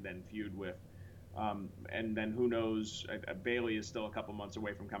Banks can then feud with. And then who knows? Bayley is still a couple months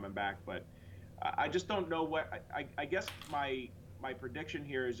away from coming back, but I just don't know what. I guess my prediction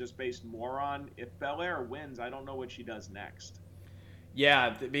here is just based more on if Belair wins, I don't know what she does next.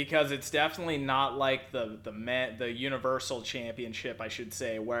 Yeah, because it's definitely not like the Universal Championship, I should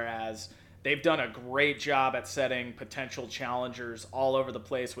say, whereas they've done a great job at setting potential challengers all over the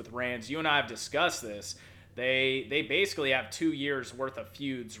place with reigns. You and I have discussed this. They basically have 2 years worth of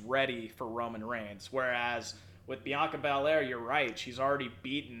feuds ready for Roman Reigns, whereas with Bianca Belair, you're right. She's already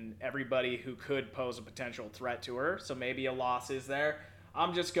beaten everybody who could pose a potential threat to her, so maybe a loss is there.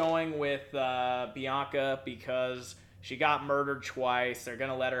 I'm just going with Bianca because she got murdered twice. They're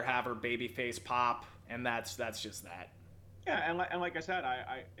going to let her have her babyface pop, and that's just that. Yeah, and like I said,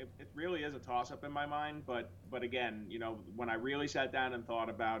 it really is a toss up in my mind. But again, when I really sat down and thought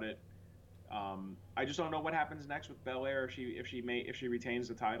about it, I just don't know what happens next with Belair if she retains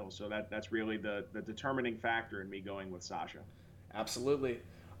the title. So that's really the determining factor in me going with Sasha. Absolutely.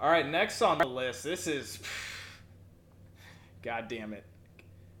 All right, next on the list. This is, God damn it,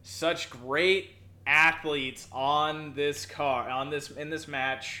 such great athletes on this car in this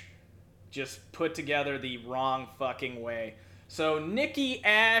match, just put together the wrong fucking way. So Nikki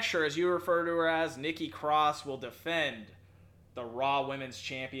Ash, or as you refer to her as, Nikki Cross, will defend the Raw Women's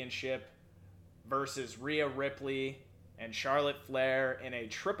Championship versus Rhea Ripley and Charlotte Flair in a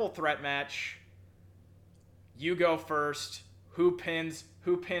triple threat match. You go first. Who pins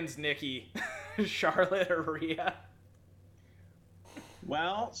Nikki? Charlotte or Rhea?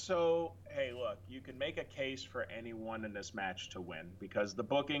 Well, so hey, look, you can make a case for anyone in this match to win because the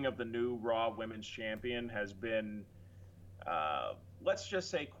booking of the new Raw Women's Champion has been, let's just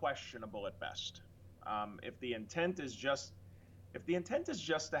say, questionable at best. If the intent is just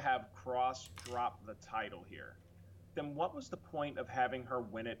to have Cross drop the title here, then what was the point of having her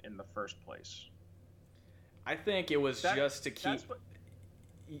win it in the first place? I think it was just to keep.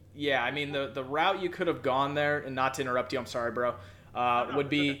 Yeah, I mean the route you could have gone there, and not to interrupt you, I'm sorry, bro. Would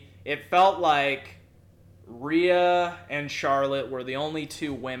be okay. It felt like Rhea and Charlotte were the only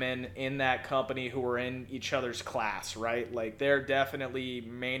two women in that company who were in each other's class, right? Like they're definitely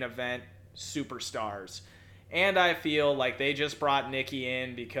main event superstars. And I feel like they just brought Nikki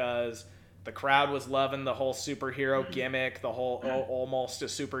in because the crowd was loving the whole superhero gimmick, the whole almost a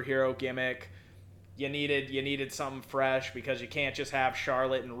superhero gimmick. You needed something fresh because you can't just have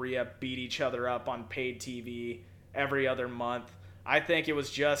Charlotte and Rhea beat each other up on paid TV every other month. I think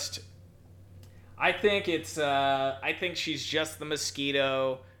she's just the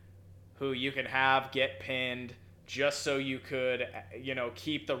mosquito who you can have get pinned just so you could,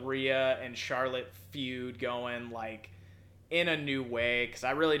 keep the Rhea and Charlotte feud going like in a new way, because I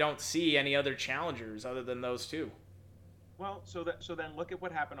really don't see any other challengers other than those two. Well, so then look at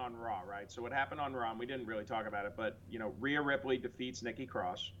what happened on Raw, right? So what happened on Raw, and we didn't really talk about it, but Rhea Ripley defeats Nikki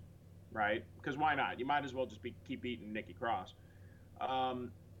Cross, right? Because why not? You might as well just keep beating Nikki Cross.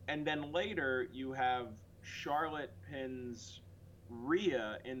 And then later you have Charlotte pins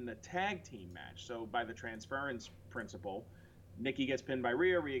Rhea in the tag team match. So by the transference principle, Nikki gets pinned by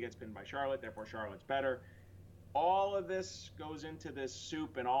Rhea, Rhea gets pinned by Charlotte, therefore Charlotte's better. All of this goes into this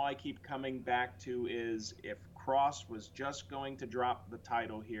soup, and all I keep coming back to is if Cross was just going to drop the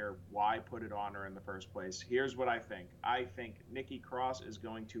title here, why put it on her in the first place? Here's what I think. I think Nikki Cross is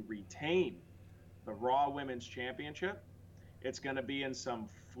going to retain the Raw Women's Championship. It's going to be in some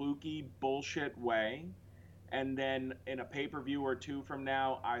fluky bullshit way. And then in a pay-per-view or two from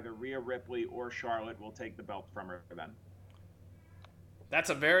now, either Rhea Ripley or Charlotte will take the belt from her then. That's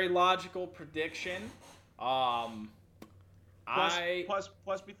a very logical prediction. Plus,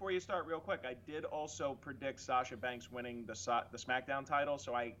 before you start, real quick, I did also predict Sasha Banks winning the SmackDown title,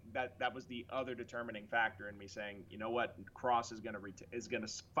 so that was the other determining factor in me saying, you know what, Cross is gonna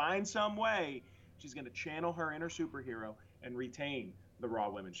find some way. She's gonna channel her inner superhero and retain the Raw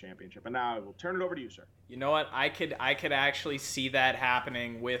Women's Championship. And now I will turn it over to you, sir. You know what? I could actually see that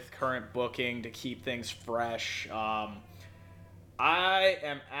happening with current booking to keep things fresh. I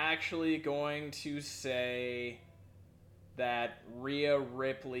am actually going to say that Rhea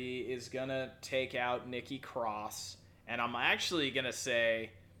Ripley is going to take out Nikki Cross. And I'm actually going to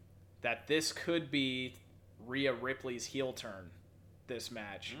say that this could be Rhea Ripley's heel turn, this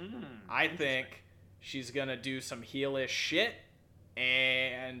match. I think she's going to do some heelish shit,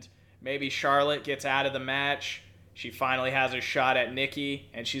 and maybe Charlotte gets out of the match. She finally has a shot at Nikki,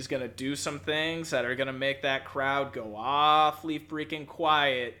 and she's going to do some things that are going to make that crowd go awfully freaking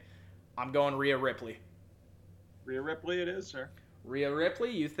quiet. I'm going Rhea Ripley. Rhea Ripley it is, sir. Rhea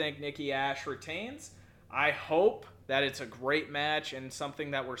Ripley, you think Nikki Ash retains? I hope that it's a great match and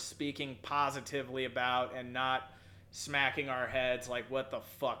something that we're speaking positively about and not smacking our heads like, what the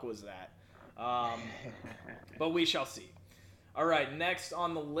fuck was that? But we shall see. All right, next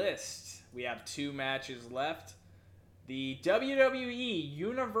on the list, we have 2 matches left. The WWE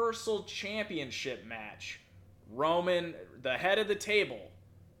Universal Championship match. Roman, the head of the table,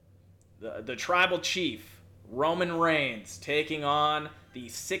 the tribal chief, Roman Reigns, taking on the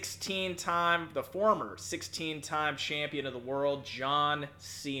former 16-time champion of the world, John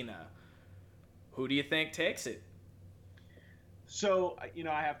Cena. Who do you think takes it? So,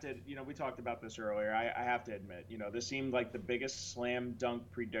 I have to, we talked about this earlier. I have to admit, this seemed like the biggest slam dunk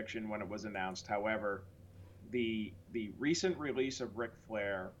prediction when it was announced. However, the recent release of Ric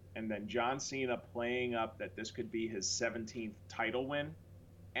Flair and then John Cena playing up that this could be his 17th title win,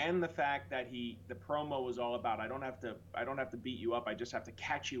 and the fact that the promo was all about, I don't have to beat you up, I just have to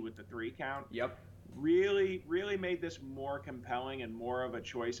catch you with the 3 count. Yep. Really, really made this more compelling and more of a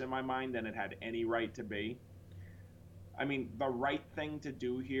choice in my mind than it had any right to be. I mean, the right thing to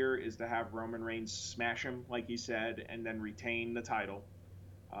do here is to have Roman Reigns smash him, like he said, and then retain the title.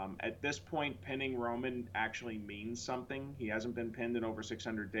 At this point, pinning Roman actually means something. He hasn't been pinned in over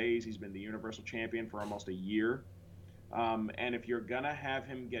 600 days. He's been the Universal Champion for almost a year. And if you're going to have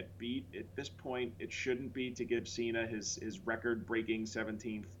him get beat, at this point, it shouldn't be to give Cena his record-breaking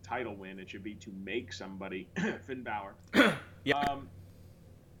 17th title win. It should be to make somebody, Finn Balor. Yeah.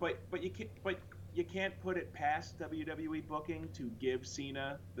 But you can't put it past WWE booking to give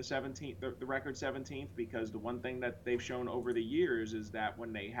Cena the 17th, the record 17th, because the one thing that they've shown over the years is that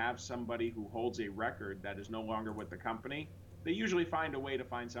when they have somebody who holds a record that is no longer with the company, they usually find a way to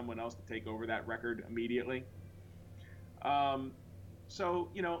find someone else to take over that record immediately. So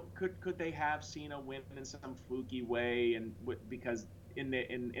could they have Cena win in some fluky way, and because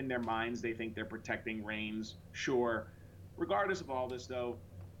in their minds they think they're protecting Reigns? Sure. Regardless of all this, though,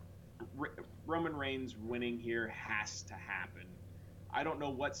 Roman Reigns winning here has to happen. I don't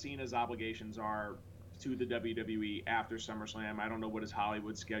know what Cena's obligations are to the WWE after SummerSlam. I don't know what his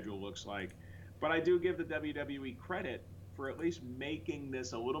Hollywood schedule looks like. But I do give the WWE credit for at least making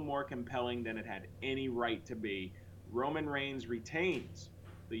this a little more compelling than it had any right to be. Roman Reigns retains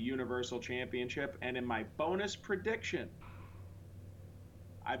the Universal Championship, and in my bonus prediction,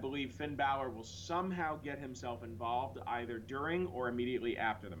 I believe Finn Balor will somehow get himself involved either during or immediately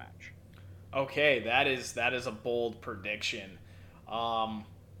after the match. Okay, that is a bold prediction. I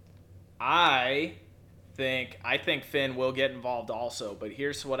think Finn will get involved also, but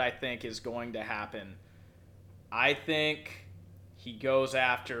here's what I think is going to happen. I think he goes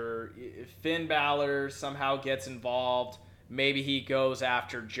after Finn Balor, somehow gets involved. Maybe he goes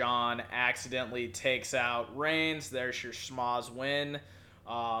after John, accidentally takes out Reigns. There's your schmoz win.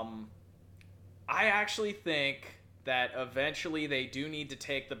 I actually think that eventually they do need to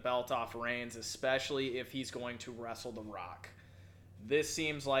take the belt off Reigns, especially if he's going to wrestle The Rock. This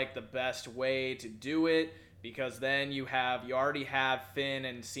seems like the best way to do it, because then you already have Finn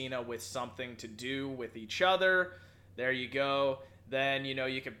and Cena with something to do with each other. There you go. Then,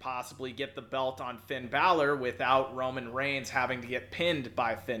 you could possibly get the belt on Finn Balor without Roman Reigns having to get pinned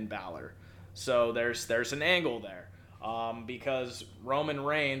by Finn Balor. So there's an angle there. Because Roman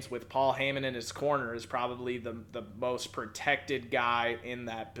Reigns, with Paul Heyman in his corner, is probably the most protected guy in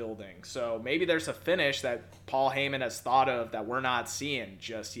that building. So maybe there's a finish that Paul Heyman has thought of that we're not seeing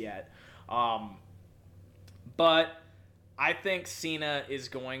just yet. But I think Cena is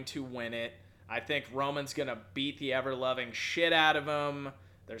going to win it. I think Roman's going to beat the ever-loving shit out of him.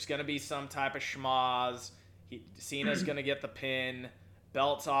 There's going to be some type of schmoz. Cena's going to get the pin.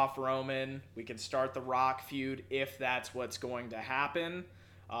 Belts off Roman. We can start the Rock feud if that's what's going to happen.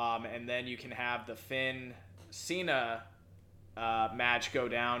 And then you can have the Finn-Cena match go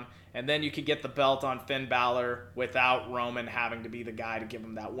down. And then you could get the belt on Finn Balor without Roman having to be the guy to give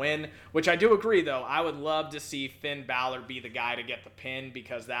him that win. Which I do agree, though. I would love to see Finn Balor be the guy to get the pin,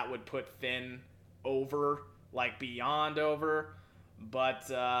 because that would put Finn over, like beyond over. But,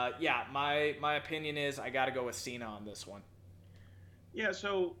 yeah, my opinion is I got to go with Cena on this one. Yeah,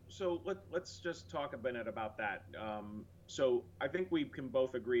 so let's just talk a minute about that. So I think we can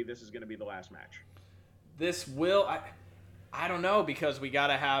both agree this is going to be the last match. This will... I don't know, because we got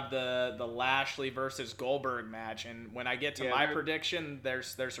to have the Lashley versus Goldberg match, and when I get to my prediction,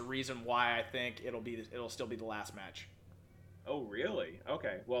 there's a reason why I think it'll still be the last match. Oh, really?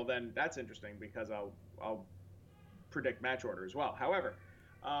 Okay. Well, then that's interesting, because I'll predict match order as well. However,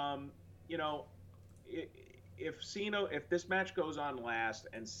 if this match goes on last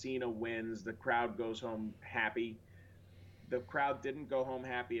and Cena wins, the crowd goes home happy. The crowd didn't go home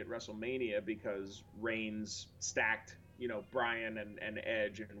happy at WrestleMania because Reigns stacked Bryan and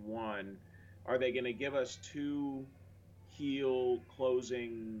Edge and won. Are they going to give us 2 heel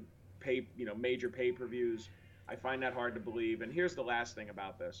closing major pay-per-views? I find that hard to believe. And here's the last thing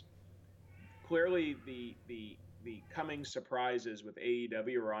about this. Clearly, the coming surprises with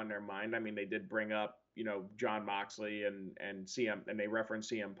AEW are on their mind. I mean, they did bring up Jon Moxley and CM, and they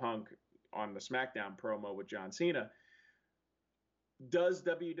referenced CM Punk on the SmackDown promo with John Cena. Does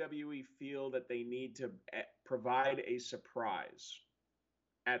WWE feel that they need to provide a surprise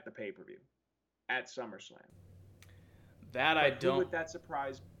at the pay-per-view, at SummerSlam? Who would that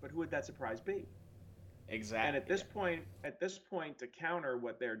surprise be? Exactly. And at this point, to counter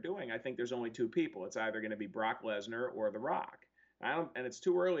what they're doing, I think there's only 2 people. It's either going to be Brock Lesnar or The Rock. And it's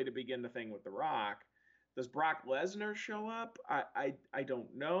too early to begin the thing with The Rock. Does Brock Lesnar show up? I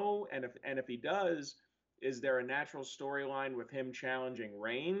don't know. And if he does, is there a natural storyline with him challenging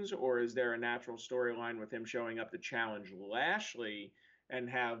Reigns, or is there a natural storyline with him showing up to challenge Lashley and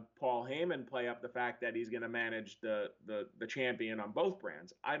have Paul Heyman play up the fact that he's going to manage the champion on both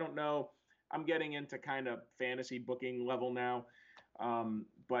brands? I don't know. I'm getting into kind of fantasy booking level now,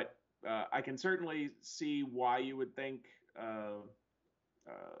 but I can certainly see why you would think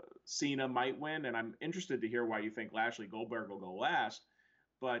Cena might win, and I'm interested to hear why you think Lashley Goldberg will go last.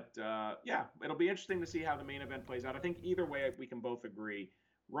 But yeah, it'll be interesting to see how the main event plays out. I think either way, we can both agree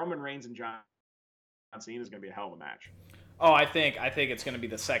Roman Reigns and John Cena is going to be a hell of a match. Oh, I think it's going to be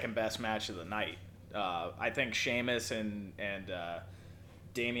the second best match of the night. I think Sheamus and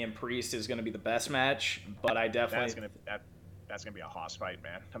Damian Priest is going to be the best match, but I definitely that's going to be a hoss fight,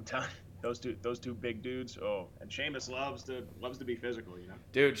 man. I'm telling you. Those two big dudes. Oh, and Sheamus loves to be physical, you know.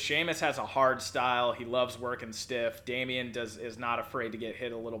 Dude, Sheamus has a hard style. He loves working stiff. Damian is not afraid to get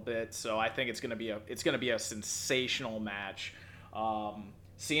hit a little bit. So I think it's gonna be a sensational match.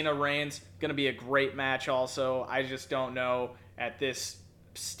 Cena Reigns gonna be a great match. Also, I just don't know at this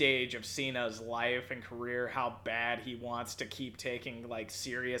stage of Cena's life and career how bad he wants to keep taking like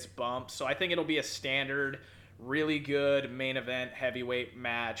serious bumps. So I think it'll be a standard, really good main event heavyweight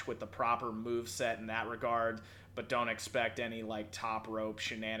match with the proper move set in that regard, but don't expect any like top rope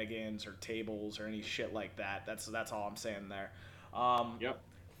shenanigans or tables or any shit like that. That's all I'm saying there. Yep.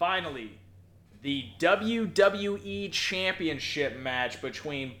 Finally, the WWE Championship match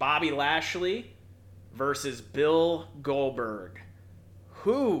between Bobby Lashley versus Bill Goldberg.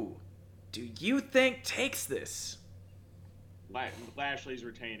 Who do you think takes this? Lashley's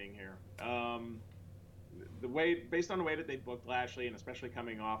retaining here. Based on the way that they booked Lashley, and especially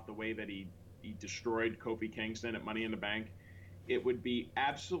coming off the way that he destroyed Kofi Kingston at Money in the Bank, it would be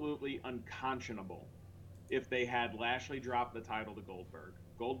absolutely unconscionable if they had Lashley drop the title to Goldberg.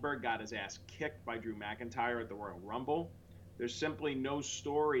 Goldberg got his ass kicked by Drew McIntyre at the Royal Rumble. There's simply no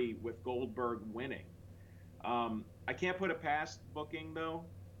story with Goldberg winning. I can't put it past booking, though,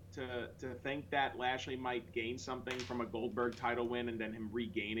 to think that Lashley might gain something from a Goldberg title win and then him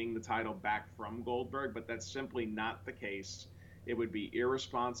regaining the title back from Goldberg, but that's simply not the case. It would be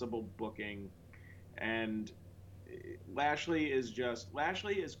irresponsible booking, and Lashley is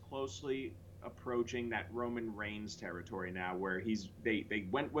closely approaching that Roman Reigns territory now, where they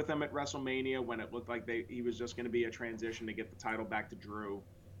went with him at WrestleMania when it looked like he was just going to be a transition to get the title back to Drew.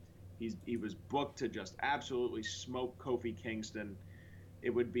 He was booked to just absolutely smoke Kofi Kingston.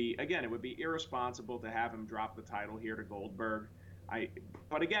 It would be irresponsible to have him drop the title here to Goldberg.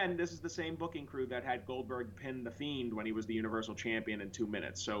 But again, this is the same booking crew that had Goldberg pin The Fiend when he was the Universal Champion in 2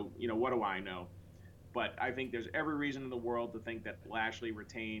 minutes. So, what do I know? But I think there's every reason in the world to think that Lashley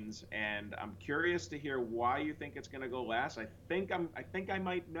retains, and I'm curious to hear why you think it's going to go last. I think I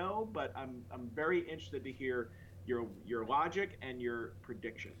might know, but I'm very interested to hear your logic and your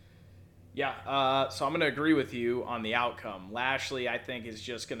prediction. Yeah, so I'm going to agree with you on the outcome. Lashley, I think, is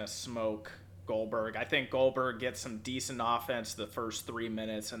just going to smoke Goldberg. I think Goldberg gets some decent offense the first 3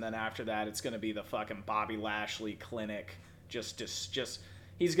 minutes, and then after that, it's going to be the fucking Bobby Lashley clinic. Just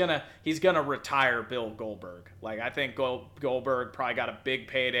he's gonna retire Bill Goldberg. Like, I think Goldberg probably got a big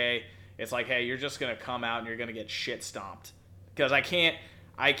payday. It's like, hey, you're just going to come out and you're going to get shit stomped. Because I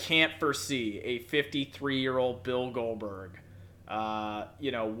can't foresee a 53-year-old Bill Goldberg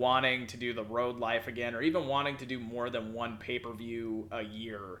wanting to do the road life again, or even wanting to do more than one pay-per-view a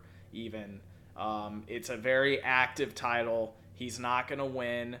year even. It's a very active title. He's not going to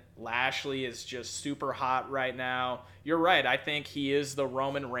win. Lashley is just super hot right now. You're right. I think he is the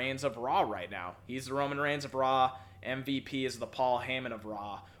Roman Reigns of Raw right now. He's the Roman Reigns of Raw. MVP is the Paul Heyman of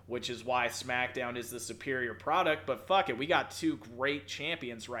Raw, which is why SmackDown is the superior product. But fuck it, we got two great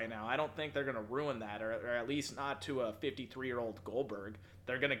champions right now. I don't think they're going to ruin that, or at least not to a 53-year-old Goldberg.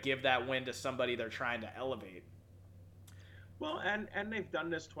 They're going to give that win to somebody they're trying to elevate. Well, and they've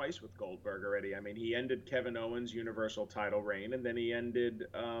done this twice with Goldberg already. I mean, he ended Kevin Owens' Universal title reign, and then he ended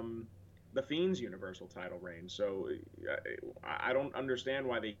The Fiend's Universal title reign. So I don't understand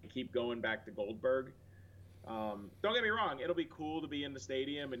why they keep going back to Goldberg. Don't get me wrong; it'll be cool to be in the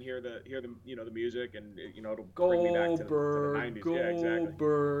stadium and hear the the music, and it'll bring me back to the 90s.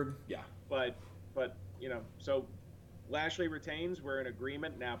 Goldberg, yeah, exactly. But so Lashley retains. We're in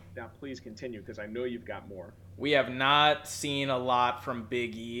agreement now. Now, please continue, because I know you've got more. We have not seen a lot from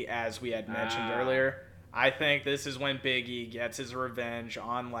Big E, as we had mentioned earlier. I think this is when Big E gets his revenge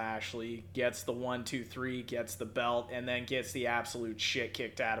on Lashley, gets the 1, 2, 3, gets the belt, and then gets the absolute shit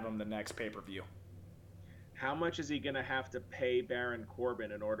kicked out of him the next pay-per-view. how much is he going to have to pay Baron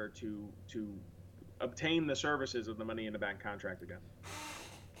Corbin in order to obtain the services of the Money in the Bank contract again?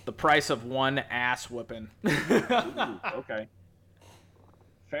 The price of one ass whooping. Okay.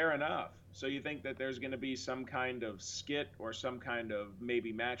 Fair enough. So you think that there's going to be some kind of skit or some kind of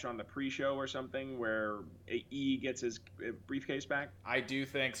maybe match on the pre-show or something where E gets his briefcase back? I do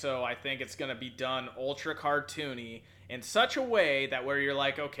think so. I think it's going to be done ultra cartoony in such a way that where you're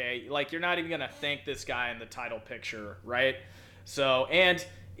like, okay, like you're not even going to thank this guy in the title picture, right? So, and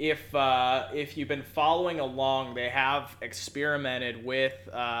if you've been following along, they have experimented with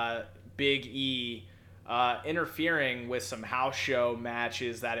Big E interfering with some house show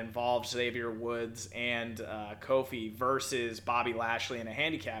matches that involve Xavier Woods and Kofi versus Bobby Lashley in a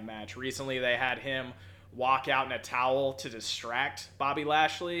handicap match. Recently, they had him walk out in a towel to distract Bobby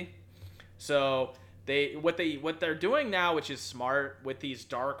Lashley. So what they're doing now, which is smart with these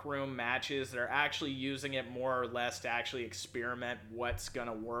dark room matches, they're actually using it more or less to actually experiment what's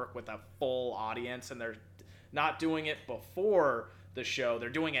gonna work with a full audience, and they're not doing it before the show. They're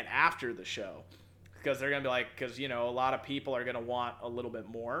doing it after the show. Because they're going to be like, because, you know, a lot of people are going to want a little bit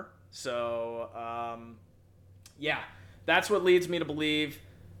more. So, yeah, that's what leads me to believe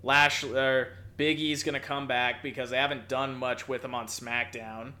Big E's going to come back because they haven't done much with him on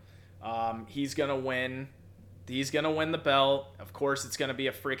SmackDown. He's going to win. He's going to win the belt. Of course, it's going to be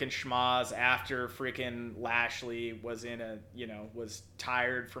a freaking schmoz after freaking Lashley was was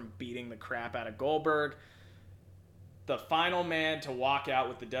tired from beating the crap out of Goldberg. The final man to walk out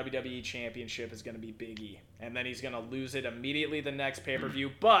with the WWE Championship is going to be Big E. And then he's going to lose it immediately the next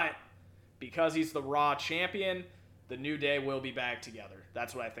pay-per-view. But because he's the Raw champion, the New Day will be back together.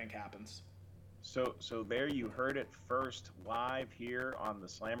 That's what I think happens. So there you heard it first live here on the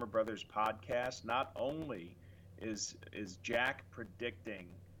Slammer Brothers podcast. Not only is Jack predicting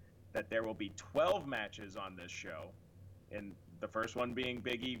that there will be 12 matches on this show, and the first one being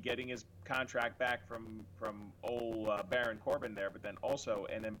Big E getting his contract back from old Baron Corbin there, but then also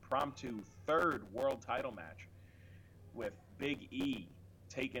an impromptu third world title match with Big E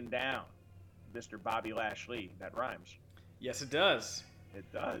taking down Mr. Bobby Lashley. That rhymes. Yes, it does. It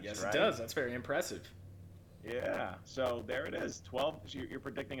does. Yes, right? It does. That's very impressive. Yeah. So there it is. 12. You're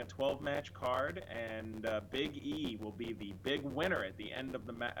predicting a 12-match card, and Big E will be the big winner at the end of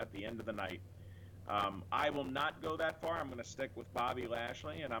the night. I will not go that far. I'm going to stick with Bobby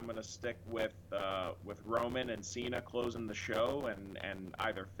Lashley, and I'm going to stick with Roman and Cena closing the show, and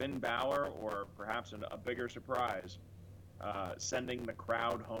either Finn Balor or perhaps a bigger surprise, sending the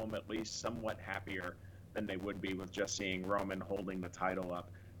crowd home at least somewhat happier than they would be with just seeing Roman holding the title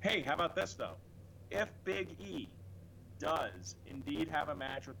up. Hey, how about this, though? If Big E does indeed have a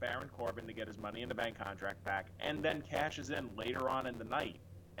match with Baron Corbin to get his Money in the Bank contract back, and then cashes in later on in the night,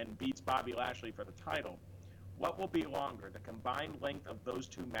 and beats Bobby Lashley for the title, what will be longer, the combined length of those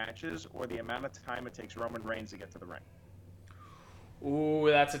two matches or the amount of time it takes Roman Reigns to get to the ring? Ooh,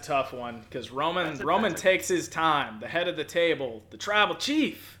 that's a tough one because Roman takes his time. The head of the table, the tribal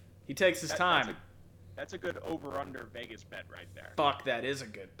chief, he takes his time. That's a good over-under Vegas bet right there. Fuck, that is a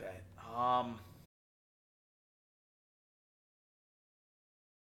good bet.